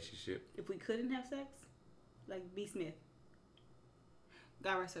in a relationship? If we couldn't have sex, like B. Smith.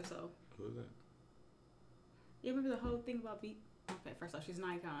 God rest her soul. Who's that? You remember the whole thing about B? Okay, first off, she's an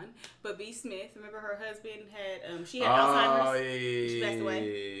icon. But B. Smith, remember her husband had she had Alzheimer's. Yeah. She passed away.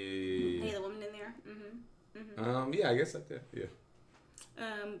 Hey, the woman in there. Yeah, I guess like that. Yeah.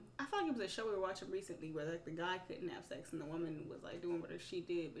 I feel like it was a show we were watching recently where like the guy couldn't have sex and the woman was like doing whatever she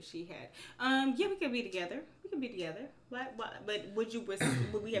did, but she had. Yeah, we could be together. We could be together. But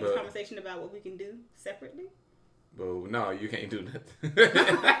would we have a conversation about what we can do separately? Well, no, you can't do nothing.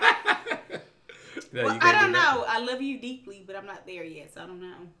 No, well, I don't know. I love you deeply, but I'm not there yet, so I don't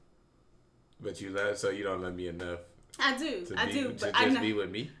know. But you love, so you don't love me enough. I do. But just be with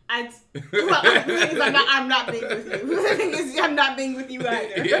me. Well, the thing is, I'm not being with you. The thing is, I'm not being with you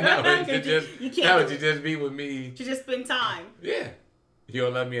either. You can't. You just be with me. To just spend time. Yeah. You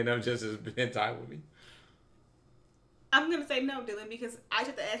don't love me enough just to spend time with me. I'm going to say no, Dylan, because I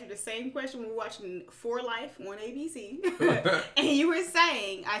just asked you the same question when we were watching For Life on ABC. And you were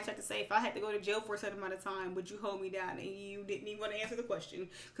saying, I tried to say, if I had to go to jail for a certain amount of time, would you hold me down? And you didn't even want to answer the question.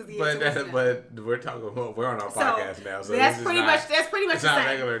 But we're talking about, we're on our podcast now. So that's pretty much the it's same. Not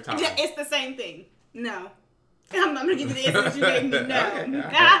regular time. It's the same thing. No. I'm gonna give you the answer that you gave me. No.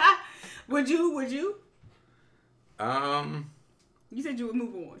 Okay. Would you? You said you would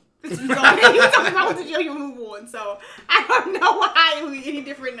move on. You talking about what you would move on. So I don't know why it would be any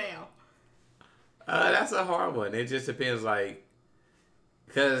different now. That's a hard one. It just depends, like,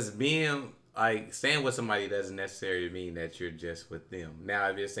 because being like staying with somebody doesn't necessarily mean that you're just with them. Now,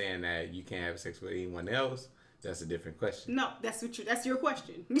 if you're saying that you can't have sex with anyone else, that's a different question. No, that's your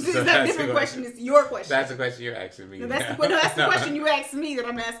question. It's not a different question. It's your question. That's the question you're asking me. No, that's the question you asked me that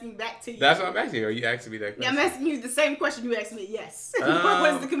I'm asking back to you. That's what I'm asking you. Are you asking me that question? Yeah, I'm asking you the same question you asked me. Yes.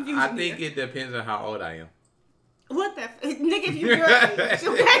 What is the confusion? I think it depends on how old I am. What the nigga? If you're your age,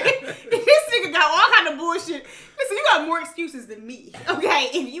 okay? This nigga got all kind of bullshit. Listen, you got more excuses than me. Okay,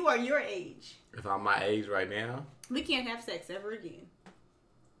 if you are your age. If I'm my age right now, we can't have sex ever again.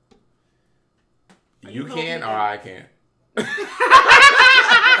 You can or I can't.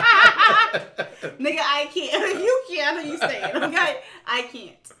 Nigga, I can't. If you can, I know you staying. Okay, I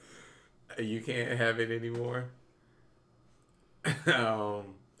can't. You can't have it anymore.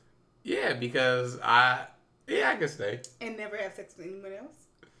 Yeah, because I can stay. And never have sex with anyone else?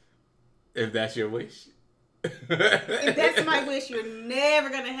 If that's your wish. If that's my wish, you're never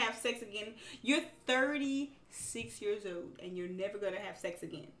going to have sex again. You're 36 years old and you're never going to have sex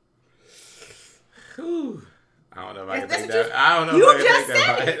again. Whew. I don't know if I can take that. I don't know if I can take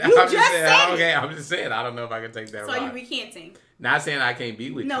that. You just said it. Okay, I'm just saying. I don't know if I can take that. So are you recanting? Not saying I can't be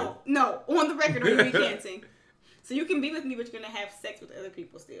with you. No. On the record, are you recanting? So you can be with me, but you're going to have sex with other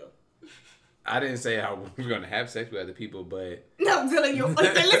people still. I didn't say I was going to have sex with other people, but... No, Dylan,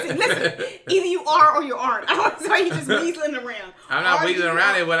 listen. Either you are or you aren't. I'm sorry, you're just weaseling around. I'm not weaseling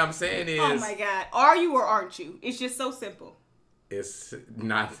around it. What I'm saying is... Oh, my God. Are you or aren't you? It's just so simple. It's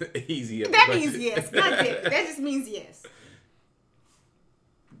not easy. That means yes. God damn it. That just means yes.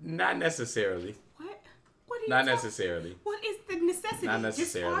 Not necessarily. What? What are you Not necessarily. What is the necessity? Not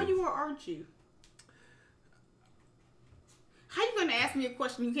necessarily. Just are you or aren't you? How you gonna ask me a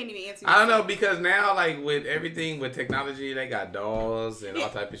question you can't even answer? I don't know, because now, like, with everything with technology, they got dolls and all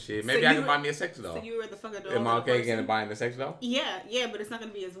type of shit. Maybe I can buy me a sex doll. So you were the fucking doll. Am I okay getting buying a sex doll? Yeah, but it's not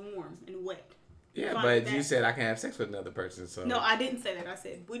gonna be as warm and wet. Yeah, but you said I can't have sex with another person, so... No, I didn't say that. I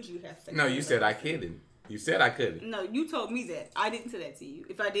said, would you have sex? No, you said I couldn't. You said I couldn't. No, you told me that. I didn't say that to you.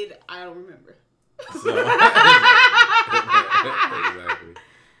 If I did, I don't remember. So, exactly.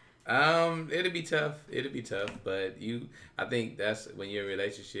 It'll be tough, but I think that's when you're in a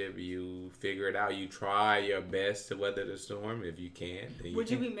relationship, you figure it out. You try your best to weather the storm. If you can, then Would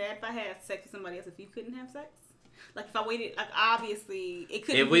you be mad if I had sex with somebody else if you couldn't have sex? Like, if I waited, like, obviously, it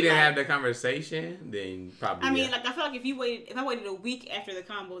couldn't. If we didn't like, have the conversation, then probably. I mean, like, I feel like if I waited a week after the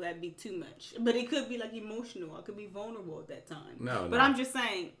combo, that'd be too much. But it could be, like, emotional. I could be vulnerable at that time. But I'm just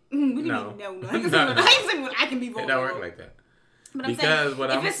saying. What do you mean, no? I ain't saying I can be vulnerable. It don't work like that. But I'm saying,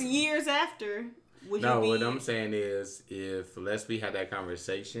 if it's years after, would you be... what I'm saying is, if we had that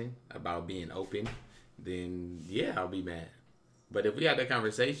conversation about being open, then, yeah, I'll be mad. But if we had that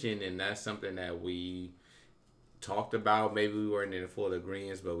conversation and that's something that we talked about, maybe we weren't in full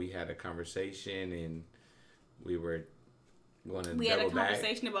agreement, but we had a conversation and we were going to double back. We had a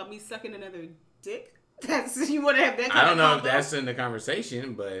conversation about me sucking another dick? You want to have that kind I don't of know combo? if that's in the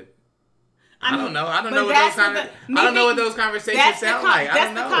conversation, but... I don't know. I don't know what those conversations sound like. I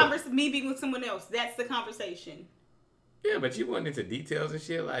don't know. That's me being with someone else. That's the conversation. Yeah, but you went into details and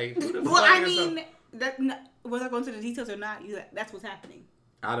shit. Like, who the well, fuck I is mean, whether I go into the details or not, that's what's happening.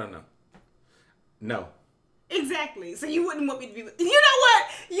 I don't know. No. Exactly. So you wouldn't want me to be with... You know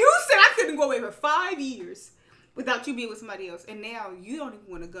what? You said I couldn't go away for 5 years without you being with somebody else. And now you don't even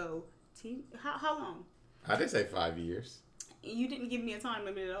want to go. How long? I did say 5 years. You didn't give me a time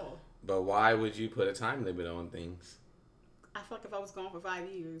limit at all. But why would you put a time limit on things? I feel like if I was gone for 5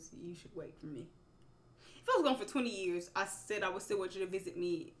 years, you should wait for me. If I was gone for 20 years, I said I would still want you to visit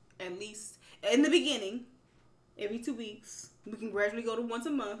me at least in the beginning, every 2 weeks. We can gradually go to once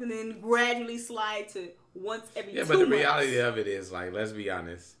a month and then gradually slide to once every 2 months. Yeah, but the reality of it is, like, let's be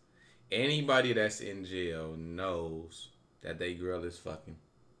honest. Anybody that's in jail knows that they girl is fucking.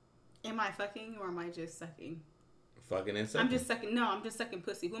 Am I fucking or am I just sucking? Fucking and sucking. I'm just sucking. No, I'm just sucking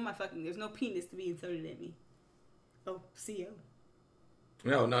pussy. Who am I fucking? There's no penis to be inserted in me. Oh, CO.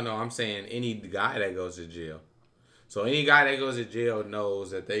 No. I'm saying any guy that goes to jail. So any guy that goes to jail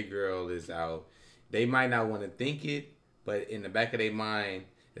knows that their girl is out. They might not want to think it, but in the back of their mind,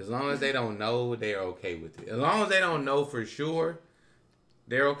 as long as they don't know, they're okay with it. As long as they don't know for sure,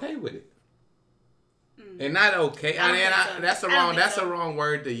 they're okay with it. They're not okay. That's the wrong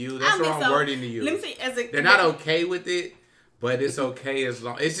word to use. That's the wrong wording to use. Let me say, they're not okay with it, But it's okay as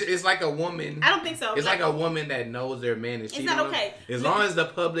long it's like a woman. I don't think so. It's like a woman that knows their man is cheating. It's not okay. As long as the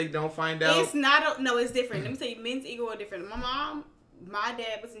public don't find out. It's not. No, it's different. Let me tell you, men's ego are different. My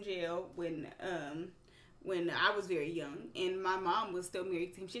dad was in jail when I was very young, and my mom was still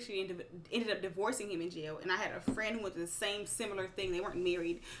married to him. She ended up divorcing him in jail, and I had a friend who went through the same similar thing. They weren't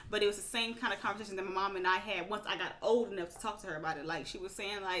married, but it was the same kind of conversation that my mom and I had once I got old enough to talk to her about it. Like, she was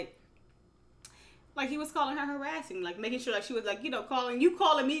saying, like he was calling her harassing, like making sure like she was like, calling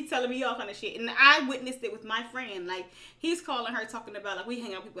me, telling me all kind of shit. And I witnessed it with my friend. Like, he's calling her, talking about, like, we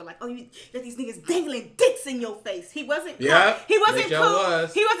hang out with people like, oh, you got these niggas dangling dicks in your face. He wasn't cool. Yeah, he wasn't sure cool.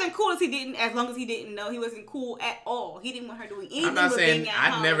 Was. He wasn't cool as long as he didn't know. He wasn't cool at all. He didn't want her doing anything. I'm not saying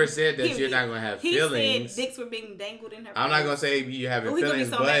I never said that you're not gonna have feelings. He said dicks were being dangled in her face. I'm not gonna say you having feelings, he's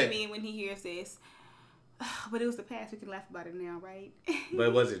gonna be so but mad at me when he hears this. But it was the past. We can laugh about it now, right?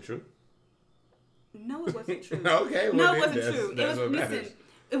 But was it true? No, it wasn't true. Okay, no, it wasn't true.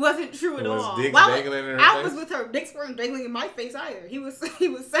 It wasn't true at all. Dicks dangling in her I face? was with her. Dicks weren't dangling in my face either. He was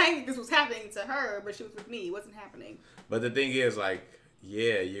saying this was happening to her, but she was with me. It wasn't happening. But the thing is, like,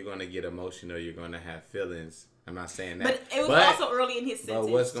 yeah, you're gonna get emotional. You're gonna have feelings. I'm not saying that. But it was also early in his sentence.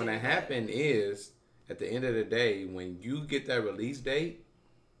 But what's gonna happen is, at the end of the day, when you get that release date,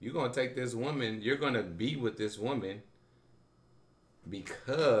 you're gonna take this woman. You're gonna be with this woman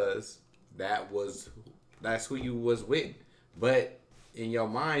because that's who you was with. But in your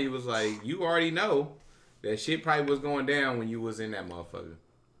mind, you was like, you already know that shit probably was going down when you was in that motherfucker.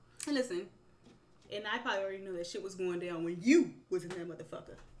 And listen, and I probably already knew that shit was going down when you was in that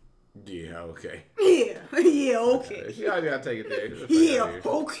motherfucker. Yeah, okay. Yeah, okay. You always gotta take it there. Yeah,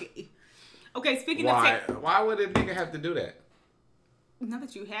 okay. Okay, speaking of why would a nigga have to do that? Not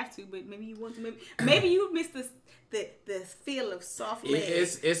that you have to, but maybe you want to. Maybe you miss the feel of soft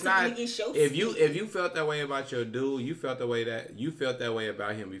legs. It's not. If you felt that way about your dude, you felt that way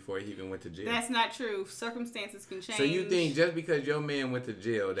about him before he even went to jail. That's not true. Circumstances can change. So you think just because your man went to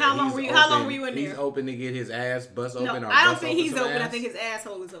jail, that how long were you in there? He's open to get his ass bust open? No, or I don't bust think he's open. ass? I think his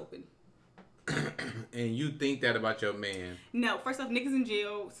asshole is open. And you think that about your man? No. First off, niggas in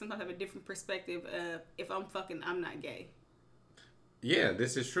jail sometimes have a different perspective. If I'm fucking, I'm not gay. Yeah,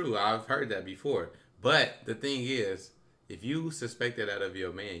 this is true. I've heard that before. But the thing is, if you suspect that out of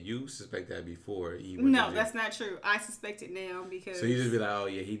your man, you suspect that before he went to jail. That's not true. I suspect it now because... So you just be like, oh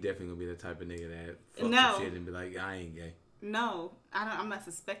yeah, he definitely gonna be the type of nigga that fuck some shit and be like, I ain't gay. No, I'm not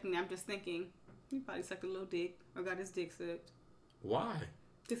suspecting that. I'm just thinking, he probably sucked a little dick or got his dick sucked. Why?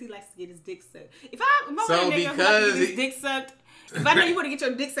 Because he likes to get his dick sucked. If I get his dick sucked, if I know you want to get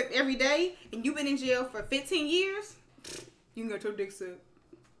your dick sucked every day and you've been in jail for 15 years... You can get your dick sucked.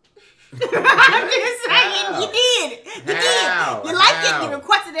 I'm just saying, you did. You did. You like it. You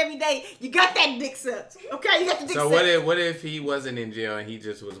request it every day. You got that dick sucked. Okay, you got the dick sucked. So what if he wasn't in jail and he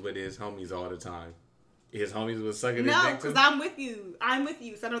just was with his homies all the time? His homies was sucking his dick too? No, because I'm with you.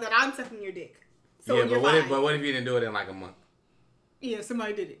 So I know that I'm sucking your dick. So yeah, but what if you didn't do it in like a month? Yeah,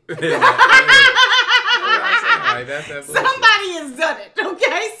 somebody did it. Somebody has done it,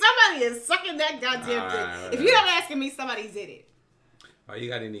 okay? Somebody is sucking that goddamn dick. If you're not asking me, somebody did it. Oh, you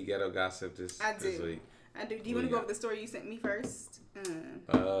got any ghetto gossip this week? I do. Do you want to go over the story you sent me first?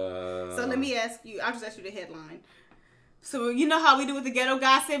 So let me ask you. I'll just ask you the headline. So you know how we do with the ghetto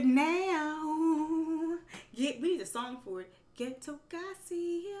gossip now. We need a song for it. Ghetto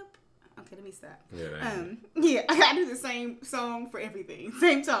gossip. Okay, let me stop. Yeah, I do the same song for everything.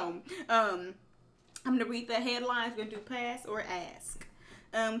 Same tone. I'm going to read the headlines. We're going to do pass or ask.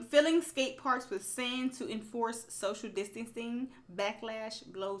 Filling skate parks with sand to enforce social distancing.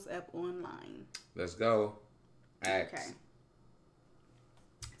 Backlash blows up online. Let's go. Ask. Okay.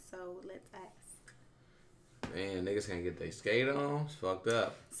 So, let's ask. Man, niggas can't get their skate on. It's fucked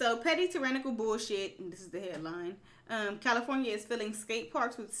up. So, petty tyrannical bullshit. And this is the headline. California is filling skate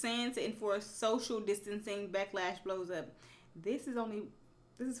parks with sand to enforce social distancing. Backlash blows up. This is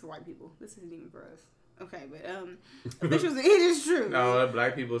for white people. This isn't even for us. Okay, but officials, it is true. No,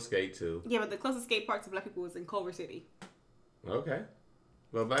 black people skate too. Yeah, but the closest skate park to black people is in Culver City. Okay.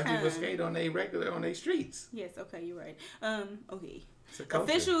 Well, black people skate on their streets. Yes, okay, you're right. Okay.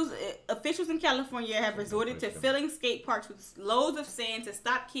 Officials in California have resorted to filling skate parks with loads of sand to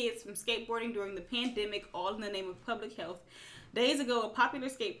stop kids from skateboarding during the pandemic, all in the name of public health. Days ago, a popular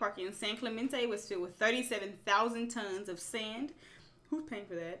skate park in San Clemente was filled with 37,000 tons of sand. Who's paying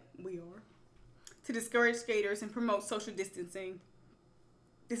for that? We are. To discourage skaters and promote social distancing.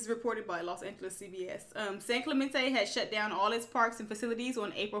 This is reported by Los Angeles CBS. San Clemente has shut down all its parks and facilities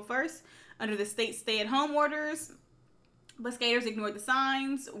on April 1st under the state's stay-at-home orders. But skaters ignored the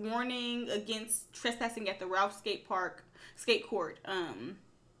signs warning against trespassing at the Ralph skate court.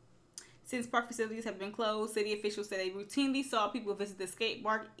 Since park facilities have been closed, city officials said they routinely saw people visit the skate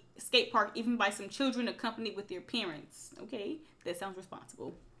park, even by some children accompanied with their parents. Okay, that sounds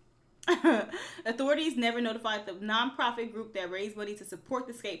responsible. Authorities never notified the nonprofit group that raised money to support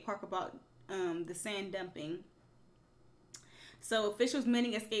the skate park about the sand dumping. So officials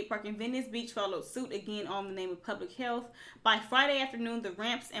manning a skate park in Venice Beach followed suit again on the name of public health. By Friday afternoon, the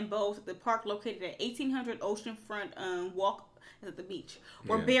ramps and bows at the park located at 1800 Oceanfront Walk at the beach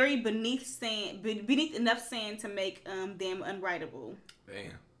were buried beneath enough sand to make them unrideable.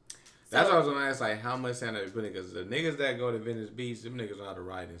 Damn. That's what I was gonna ask, like, how much sand are they putting? Because the niggas that go to Venice Beach, them niggas know how to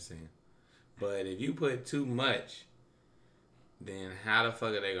ride in sand. But if you put too much, then how the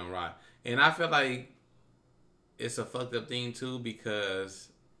fuck are they gonna ride? And I feel like it's a fucked up thing too, because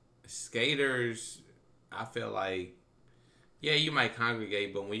skaters, I feel like, yeah, you might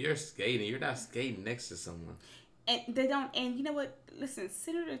congregate, but when you're skating, you're not skating next to someone. And they don't, and you know what? Listen,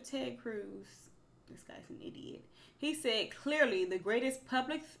 Senator Ted Cruz, this guy's an idiot. He said clearly the greatest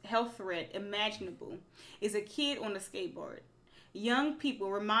public health threat imaginable is a kid on a skateboard. Young people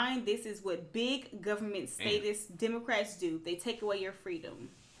remind this is what big government statist Democrats do. They take away your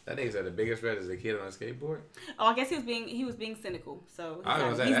freedom. That nigga said the biggest threat is a kid on a skateboard. Oh, I guess he was being cynical. So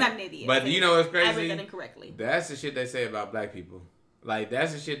he's not an idiot. But you know what's crazy? I read that incorrectly. That's the shit they say about black people. Like,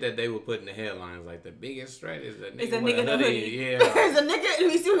 that's the shit that they would put in the headlines. Like, the biggest threat is a nigga with a hoodie. Yeah. There's a nigga,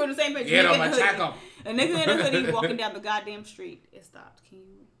 we see we're on the same page. Get on my tackle. A nigga in a hoodie walking down the goddamn street. It stopped. Can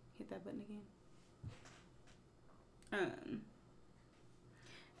you hit that button again?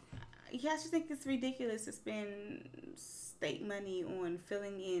 Yeah, I just think it's ridiculous to spend state money on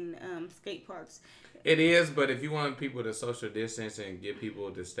filling in skate parks. It is, but if you want people to social distance and get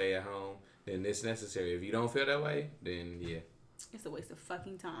people to stay at home, then it's necessary. If you don't feel that way, then yeah. It's a waste of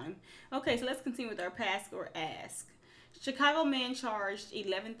fucking time. Okay, so let's continue with our Pass or Ask. Chicago man charged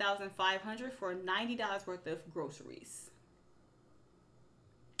 $11,500 for $90 worth of groceries.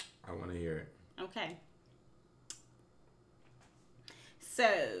 I want to hear it. Okay.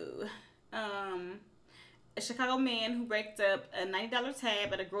 So, a Chicago man who racked up a $90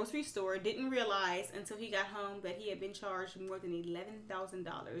 tab at a grocery store didn't realize until he got home that he had been charged more than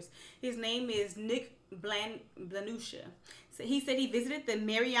 $11,000. His name is Nick Blanusha. So he said he visited the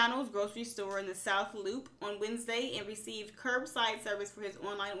Mariano's grocery store in the South Loop on Wednesday and received curbside service for his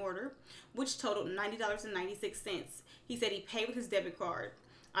online order, which totaled $90.96. He said he paid with his debit card.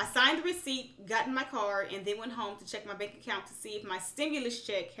 I signed the receipt, got in my car, and then went home to check my bank account to see if my stimulus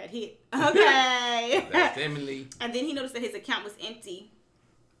check had hit. Okay. That's stimuli. And then he noticed that his account was empty.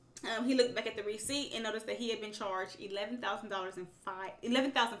 He looked back at the receipt and noticed that he had been charged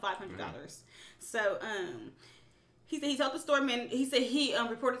 $11,500. So, he said he told the store man. He said he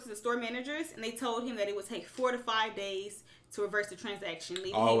reported to the store managers, and they told him that it would take 4 to 5 days to reverse the transaction.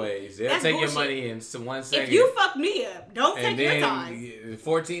 Always. They'll take your money in 1 second. If you fuck me up, don't take your time.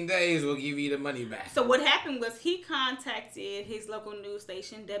 14 days, we'll give you the money back. So what happened was he contacted his local news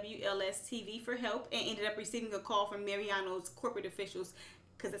station, WLS-TV, for help, and ended up receiving a call from Mariano's corporate officials,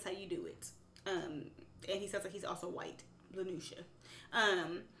 because that's how you do it. And he sounds like he's also white, Blanusha.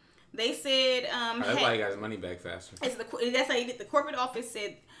 They said, that's why he got his money back faster. That's how he did. The corporate office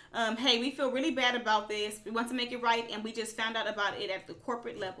said, hey, we feel really bad about this. We want to make it right, and we just found out about it at the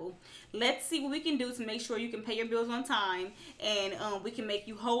corporate level. Let's see what we can do to make sure you can pay your bills on time, and we can make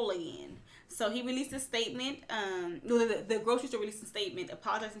you whole again. So he released a statement. The grocery store released a statement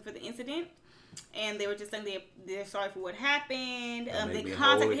apologizing for the incident, and they were just saying they're sorry for what happened. They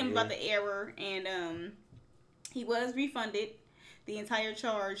contacted him about the error, and he was refunded the entire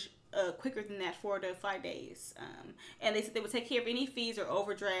charge quicker than that, 4 to 5 days. And they said they would take care of any fees or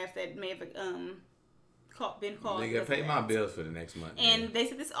overdrafts that may have been caused. They gotta pay my bills for the next month. And they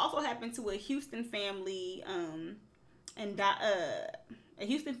said this also happened to a Houston family, a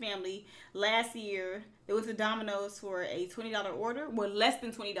Houston family last year. They went to Domino's for a $20 order, less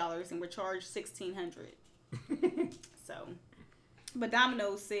than $20, and were charged $1,600. So, but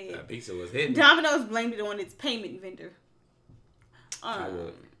Domino's said that pizza was hidden. Domino's blamed it on its payment vendor. I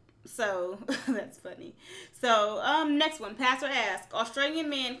would. So, that's funny. So, next one. Pass or Ask. Australian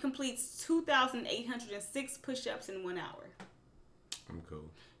man completes 2,806 push-ups in 1 hour. I'm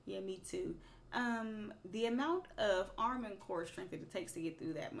cool. Yeah, me too. The amount of arm and core strength that it takes to get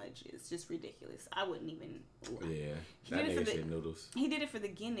through that much is just ridiculous. I wouldn't even. Yeah, that nigga shit noodles. He did it for the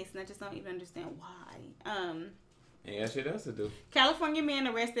Guinness, and I just don't even understand why. Ain't got shit else to do. California man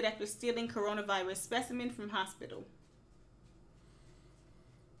arrested after stealing coronavirus specimen from hospital.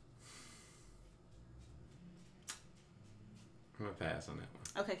 I'm gonna pass on that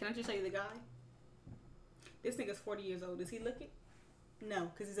one. Okay, can I just tell you the guy? This nigga's 40 years old. Does he look it? No,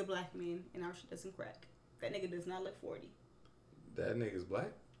 because he's a black man and our shit doesn't crack. That nigga does not look 40. That nigga's black?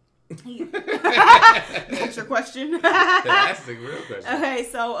 That's your question? That's the real question. Okay,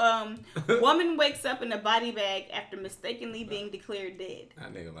 so woman wakes up in a body bag after mistakenly being declared dead.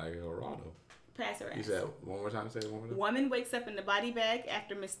 That nigga like Geraldo. Pass her ass. You said one more time? Say it one more time? Woman wakes up in a body bag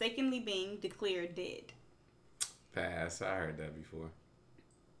after mistakenly being declared dead. Pass. I heard that before.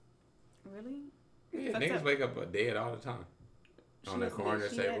 Really? Yeah, Fucked niggas up. wake up dead all the time. On the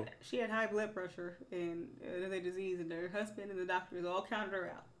coroner's table. She had high blood pressure and another disease, and her husband and the doctors all counted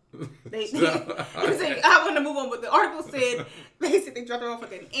her out. They I want to move on, but the article said basically dropped her off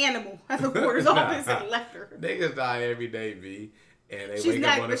like an animal at the coroner's office and left her. Niggas die every day, B. And they She's wake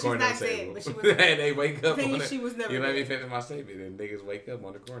not- up on the but she's not coroner's dead, table. but she was- And they wake up thing on is, she was never You let me dead. finish my statement, and niggas wake up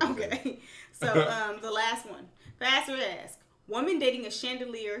on the coroner's table. Okay, so the last one. Pass or ask. Woman dating a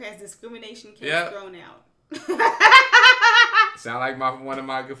chandelier has discrimination case Yep. thrown out. Sound like one of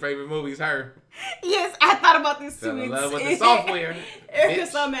my favorite movies, her. Yes, I thought about this too. Fell in love with the software. Erica bitch.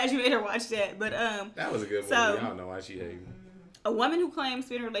 so mad you made her watch that. But That was a good movie. So- I don't know why she hated me. a woman who claims to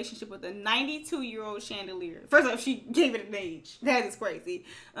be in a relationship with a 92-year-old chandelier. First off, she gave it an age. That is crazy.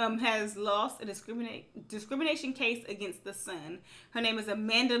 Has lost a discrimination case against the son. Her name is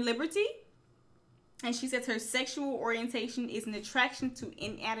Amanda Liberty. And she says her sexual orientation is an attraction to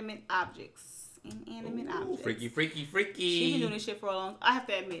inanimate objects. Inanimate Ooh, objects. freaky, freaky, freaky. She's been doing this shit for a long time. I have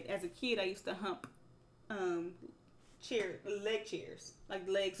to admit, as a kid, I used to hump leg chairs. Like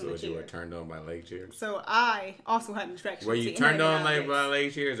legs So on the you were chair. turned on by leg chairs? So I also had an attraction Were to you turned on inanimate by objects.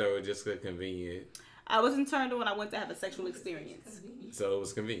 leg chairs, or was it just convenient? I wasn't turned on when I went to have a sexual experience. So it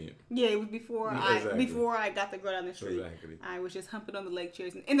was convenient. Yeah, it was before Exactly. I got the girl down the street. Exactly. I was just humping on the leg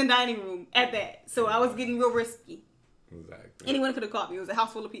chairs in the dining room at that. So I was getting real risky. Exactly. Anyone could have caught me. It was a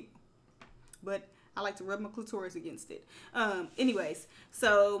house full of people. But I like to rub my clitoris against it. Anyways,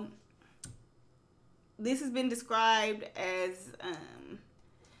 so this has been described as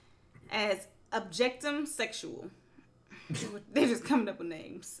objectum sexual. They're just coming up with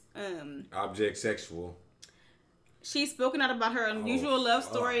names. Object sexual. She's spoken out about her unusual love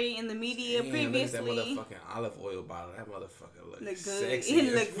story in the media Damn, previously. Look at that motherfucking olive oil bottle. That motherfucker look Look good. sexy. It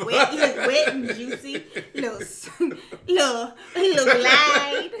as look fuck. wet. It look wet and juicy. Little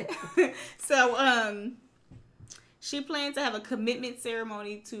glide. So she plans to have a commitment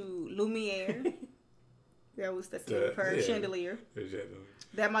ceremony to Lumiere. That's the name of her Yeah. chandelier. Exactly.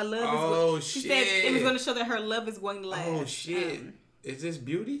 That my love Oh, is. She said it was shit. going to show that her love is going to last. Oh shit! Is this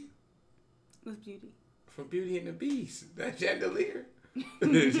Beauty What's beauty? from Beauty and the Beast? That chandelier.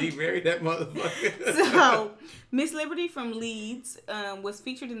 She married that motherfucker. So, Miss Liberty from Leeds was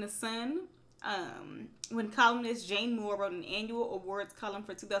featured in The Sun when columnist Jane Moore wrote an annual awards column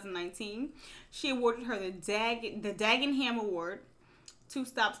for 2019. She awarded her the Dagenham Award, 2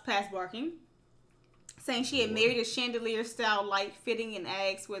 stops past barking, saying she had married a chandelier-style light fitting and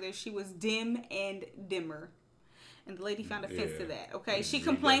asked whether she was dim and dimmer. And the lady found offense to that. Okay, she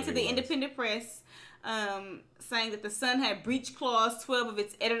complained to the Independent Press, saying that The Sun had breached Clause 12 of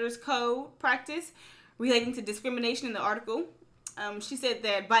its editor's code practice relating to discrimination in the article. She said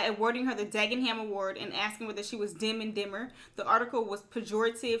that by awarding her the Dagenham Award and asking whether she was dim and dimmer, the article was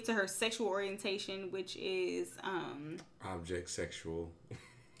pejorative to her sexual orientation, which is Object sexual.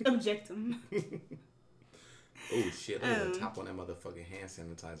 objectum. Oh shit! Look at the top on that motherfucking hand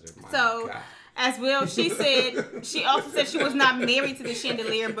sanitizer. My So, God. as well, she also said she was not married to the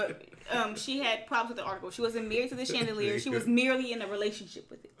chandelier, but she had problems with the article. She wasn't married to the chandelier. She was merely in a relationship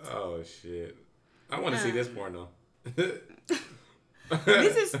with it. Oh shit! I want to see this porno.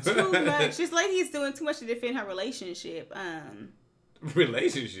 This is too much. This lady is doing too much to defend her relationship.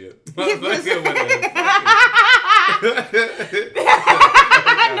 Relationship. Yes. Motherfucker with a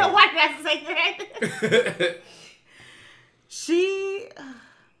I know why did I say that. She.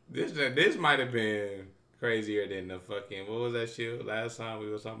 This might have been crazier than the fucking, what was that shit last time we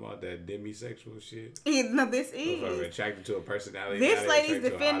were talking about, that demisexual shit? No, this Motherfucker is. attracted to a personality. This now they lady's attracted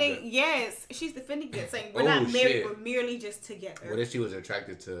to an defending. object. Yes, she's defending it, saying we're Oh, not married. shit. We're merely just together. What if she was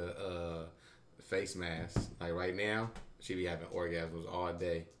attracted to face masks? Like right now, she be having orgasms all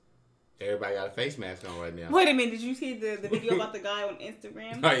day. Everybody got a face mask on right now. Wait a minute, did you see the video about the guy on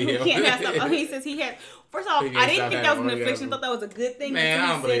Instagram? Oh, yeah. Who can't have stuff? Oh, he says he had. First off, He can't I didn't stop think that was an having affliction. orgasms. Thought that was a good thing. Man, until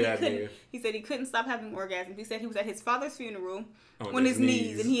I don't he believe said that he couldn't. nigga. He said he couldn't stop having orgasms. He said he was at his father's funeral On on his his knees,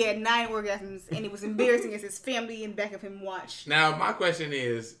 knees. and he had 9 orgasms, and it was embarrassing as his family in back of him watched. Now my question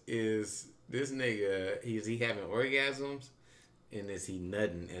is this nigga, is he having orgasms, and is he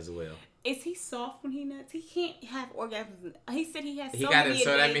nutting as well? Is he soft when he nuts? He can't have orgasms. He said he has. He So got many it.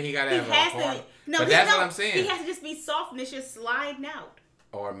 So a that day. means he got to He have a has hard. to. No, but he that's don't. what I'm saying. He has to just be soft and it's just sliding out.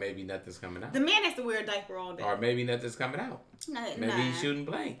 Or maybe nothing's coming out. The man has to wear a diaper all day. Or maybe nothing's coming out. Maybe he's shooting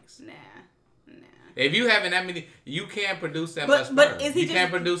blanks. Nah. If you having that many, you can't produce that But- much but sperm. is he You just-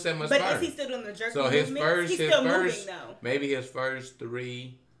 can't produce that much But sperm. is he still doing the jerky So his movements? He's first, still moving though. maybe his first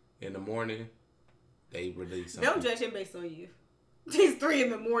 3 in the morning, they release something. Don't judge him based on you. He's 3 in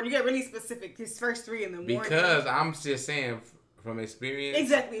the morning. You got really specific. His first 3 in the morning. Because I'm just saying from experience.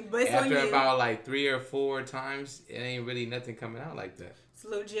 Exactly. Based on you. After about like 3 or 4 times, it ain't really nothing coming out like that. It's a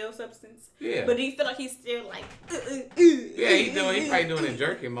little gel substance. Yeah. But do you feel like he's still like? Yeah, he probably doing a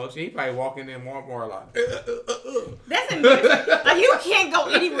jerking motion. He probably walking in more like. That's embarrassing. Like you can't go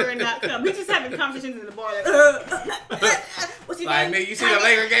anywhere and not come. We just having conversations in the bar. Like, what's your Like, name? nigga, you see the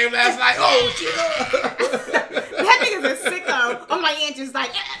Laker game last night? Oh shit! That nigga's a sicko. I'm like, Aunt just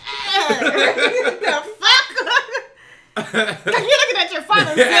like, the fuck? Like you're looking at your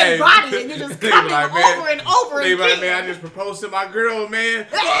father's dead body and you're just coming like, over and over They again. like, man, I just proposed to my girl, man.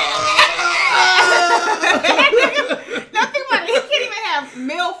 Now think about it. He can't even have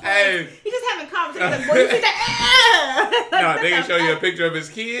male friends. Hey. He's just having conversations. Like, boy, you see that? No, they can show you a picture of his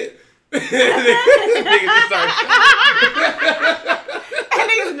kid. Nigga just start. That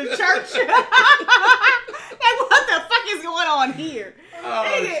nigga's in the church. Like, what the fuck is going on here? Oh,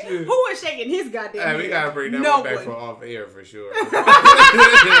 Nigga, shit. who is shaking his goddamn Hey, we head? gotta bring that No one back for off air for sure.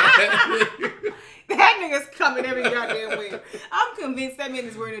 That nigga's coming every goddamn way. I'm convinced that man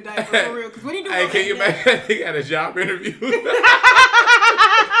is wearing a diaper for real. Because when he do Hey, all can you that- imagine he got a job interview?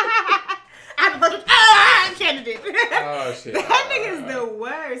 I'm a fucking candidate. Oh shit! That nigga's the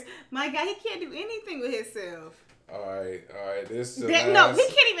worst. My God, he can't do anything with himself. All right. This is No, he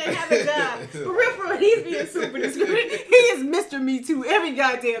can't even have a job. For real, he's being super discriminated. He is Mr. Me Too every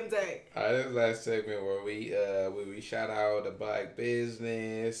goddamn day. All right, this is the last segment where we shout out a black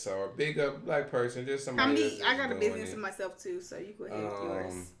business or big up black person, just somebody. I got a doing business it. of myself too, so you go ahead with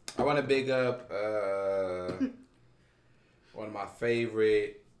yours. I want to big up one of my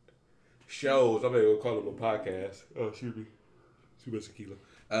favorite shows. I'm gonna call it a podcast. Oh, excuse me. Too much tequila.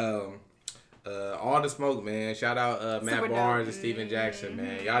 All the Smoke, man. Shout out Matt Super Barnes dope. and Steven Jackson,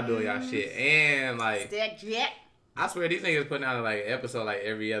 man. Y'all doing y'all shit. And like, That jet. I swear these niggas putting out like an episode like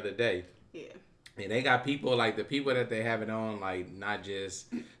every other day. Yeah. And they got people like the people that they have it on, like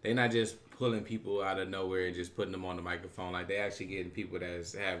they not just pulling people out of nowhere and just putting them on the microphone. Like they actually getting people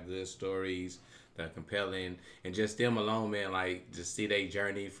that have good stories, that are compelling, and just them alone, man. Like just see their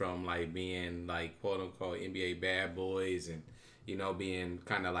journey from like being like quote unquote NBA bad boys and being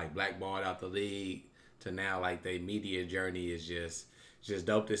kind of like blackballed out the league to now like their media journey is just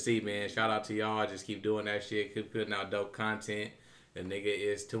dope to see, man. Shout out to y'all. Just keep doing that shit. Keep putting out dope content. The nigga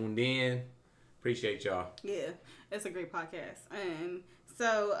is tuned in. Appreciate y'all. Yeah, it's a great podcast.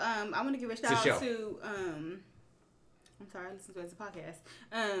 So I want to give a shout It's a out show. to I'm sorry, I listen to it as a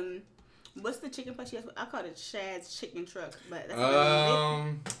podcast. What's the chicken place? I call it Shad's Chicken Truck, but that's not the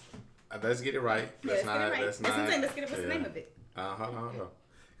name of it. Let's get it right. Yeah, let's get it right. That's what I'm saying. Let's get it. What's the name of it? Hold on.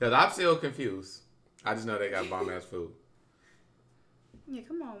 Because I'm still confused. I just know they got bomb ass food. Yeah,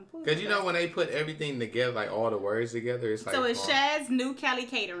 come on. Because when they put everything together, like all the words together, it's like. So it's Shad's New Cali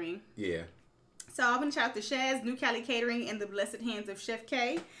Catering. Yeah. So I'm gonna shout out to Shad's New Cali Catering and the blessed hands of Chef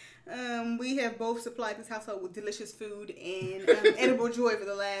K. We have both supplied this household with delicious food and edible joy for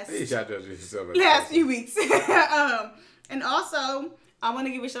the last few weeks. And also, I want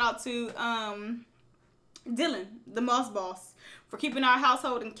to give a shout out to Dylan, the Moss Boss, for keeping our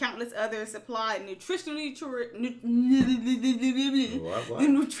household and countless others supplied nutritionally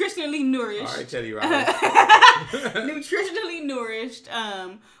nourished. All right, Teddy Roberts. Nutritionally nourished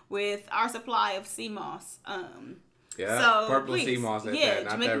with our supply of sea moss. Yeah, so purple please, sea moss at yeah, that,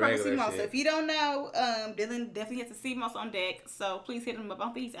 not Jamaican that purple sea regular moss. shit. So if you don't know, Dylan definitely has the sea moss on deck. So please hit him up. I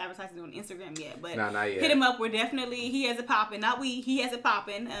don't think he's advertising on Instagram yet, but not yet. hit him up. He has it popping. He has it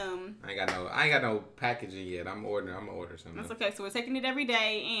popping. I ain't got no packaging yet. I'm gonna order something. That's okay. So we're taking it every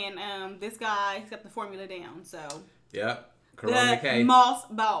day, and this guy, he's got the formula down. So Yep, Corona the K. Moss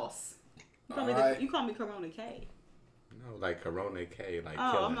Boss. You call me Corona K. No, like Corona K, like.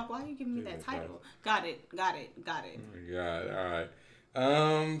 Oh, killing. I'm like, why are you giving me that title? Got it. Oh my God, all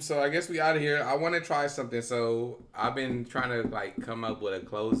right. So I guess we out of here. I want to try something. So I've been trying to like come up with a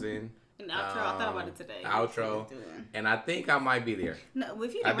closing. An outro. I thought about it today. Outro, and I think I might be there. No,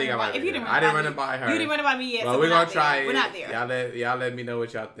 if you I didn't think I run might it be by, there. I didn't run it by her. You didn't run it by me yet. Well, so we're gonna try there. it. We're not there. Y'all let me know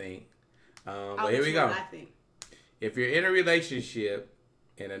what y'all think. I'll But let here we you know go. what I think. If you're in a relationship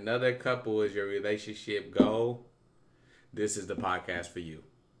and another couple is your relationship goal, this is the podcast for you.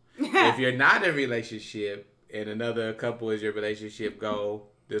 If you're not in a relationship and another couple is your relationship goal,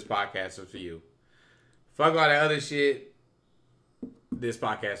 this podcast is for you. Fuck all that other shit. This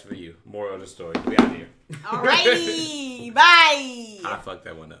podcast for you. Moral of the story. We out here. Alrighty. Bye. I fucked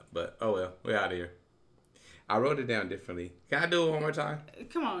that one up, but oh well. We out here. I wrote it down differently. Can I do it one more time?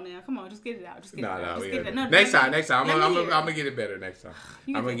 Come on now. Come on. Just get it out. Just get it out. No, Just we get it got out. next time. I'm gonna get it better next time.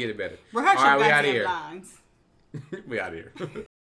 I'm gonna get it better. Rehearse All right, your we out goddamn here. lines. We out here.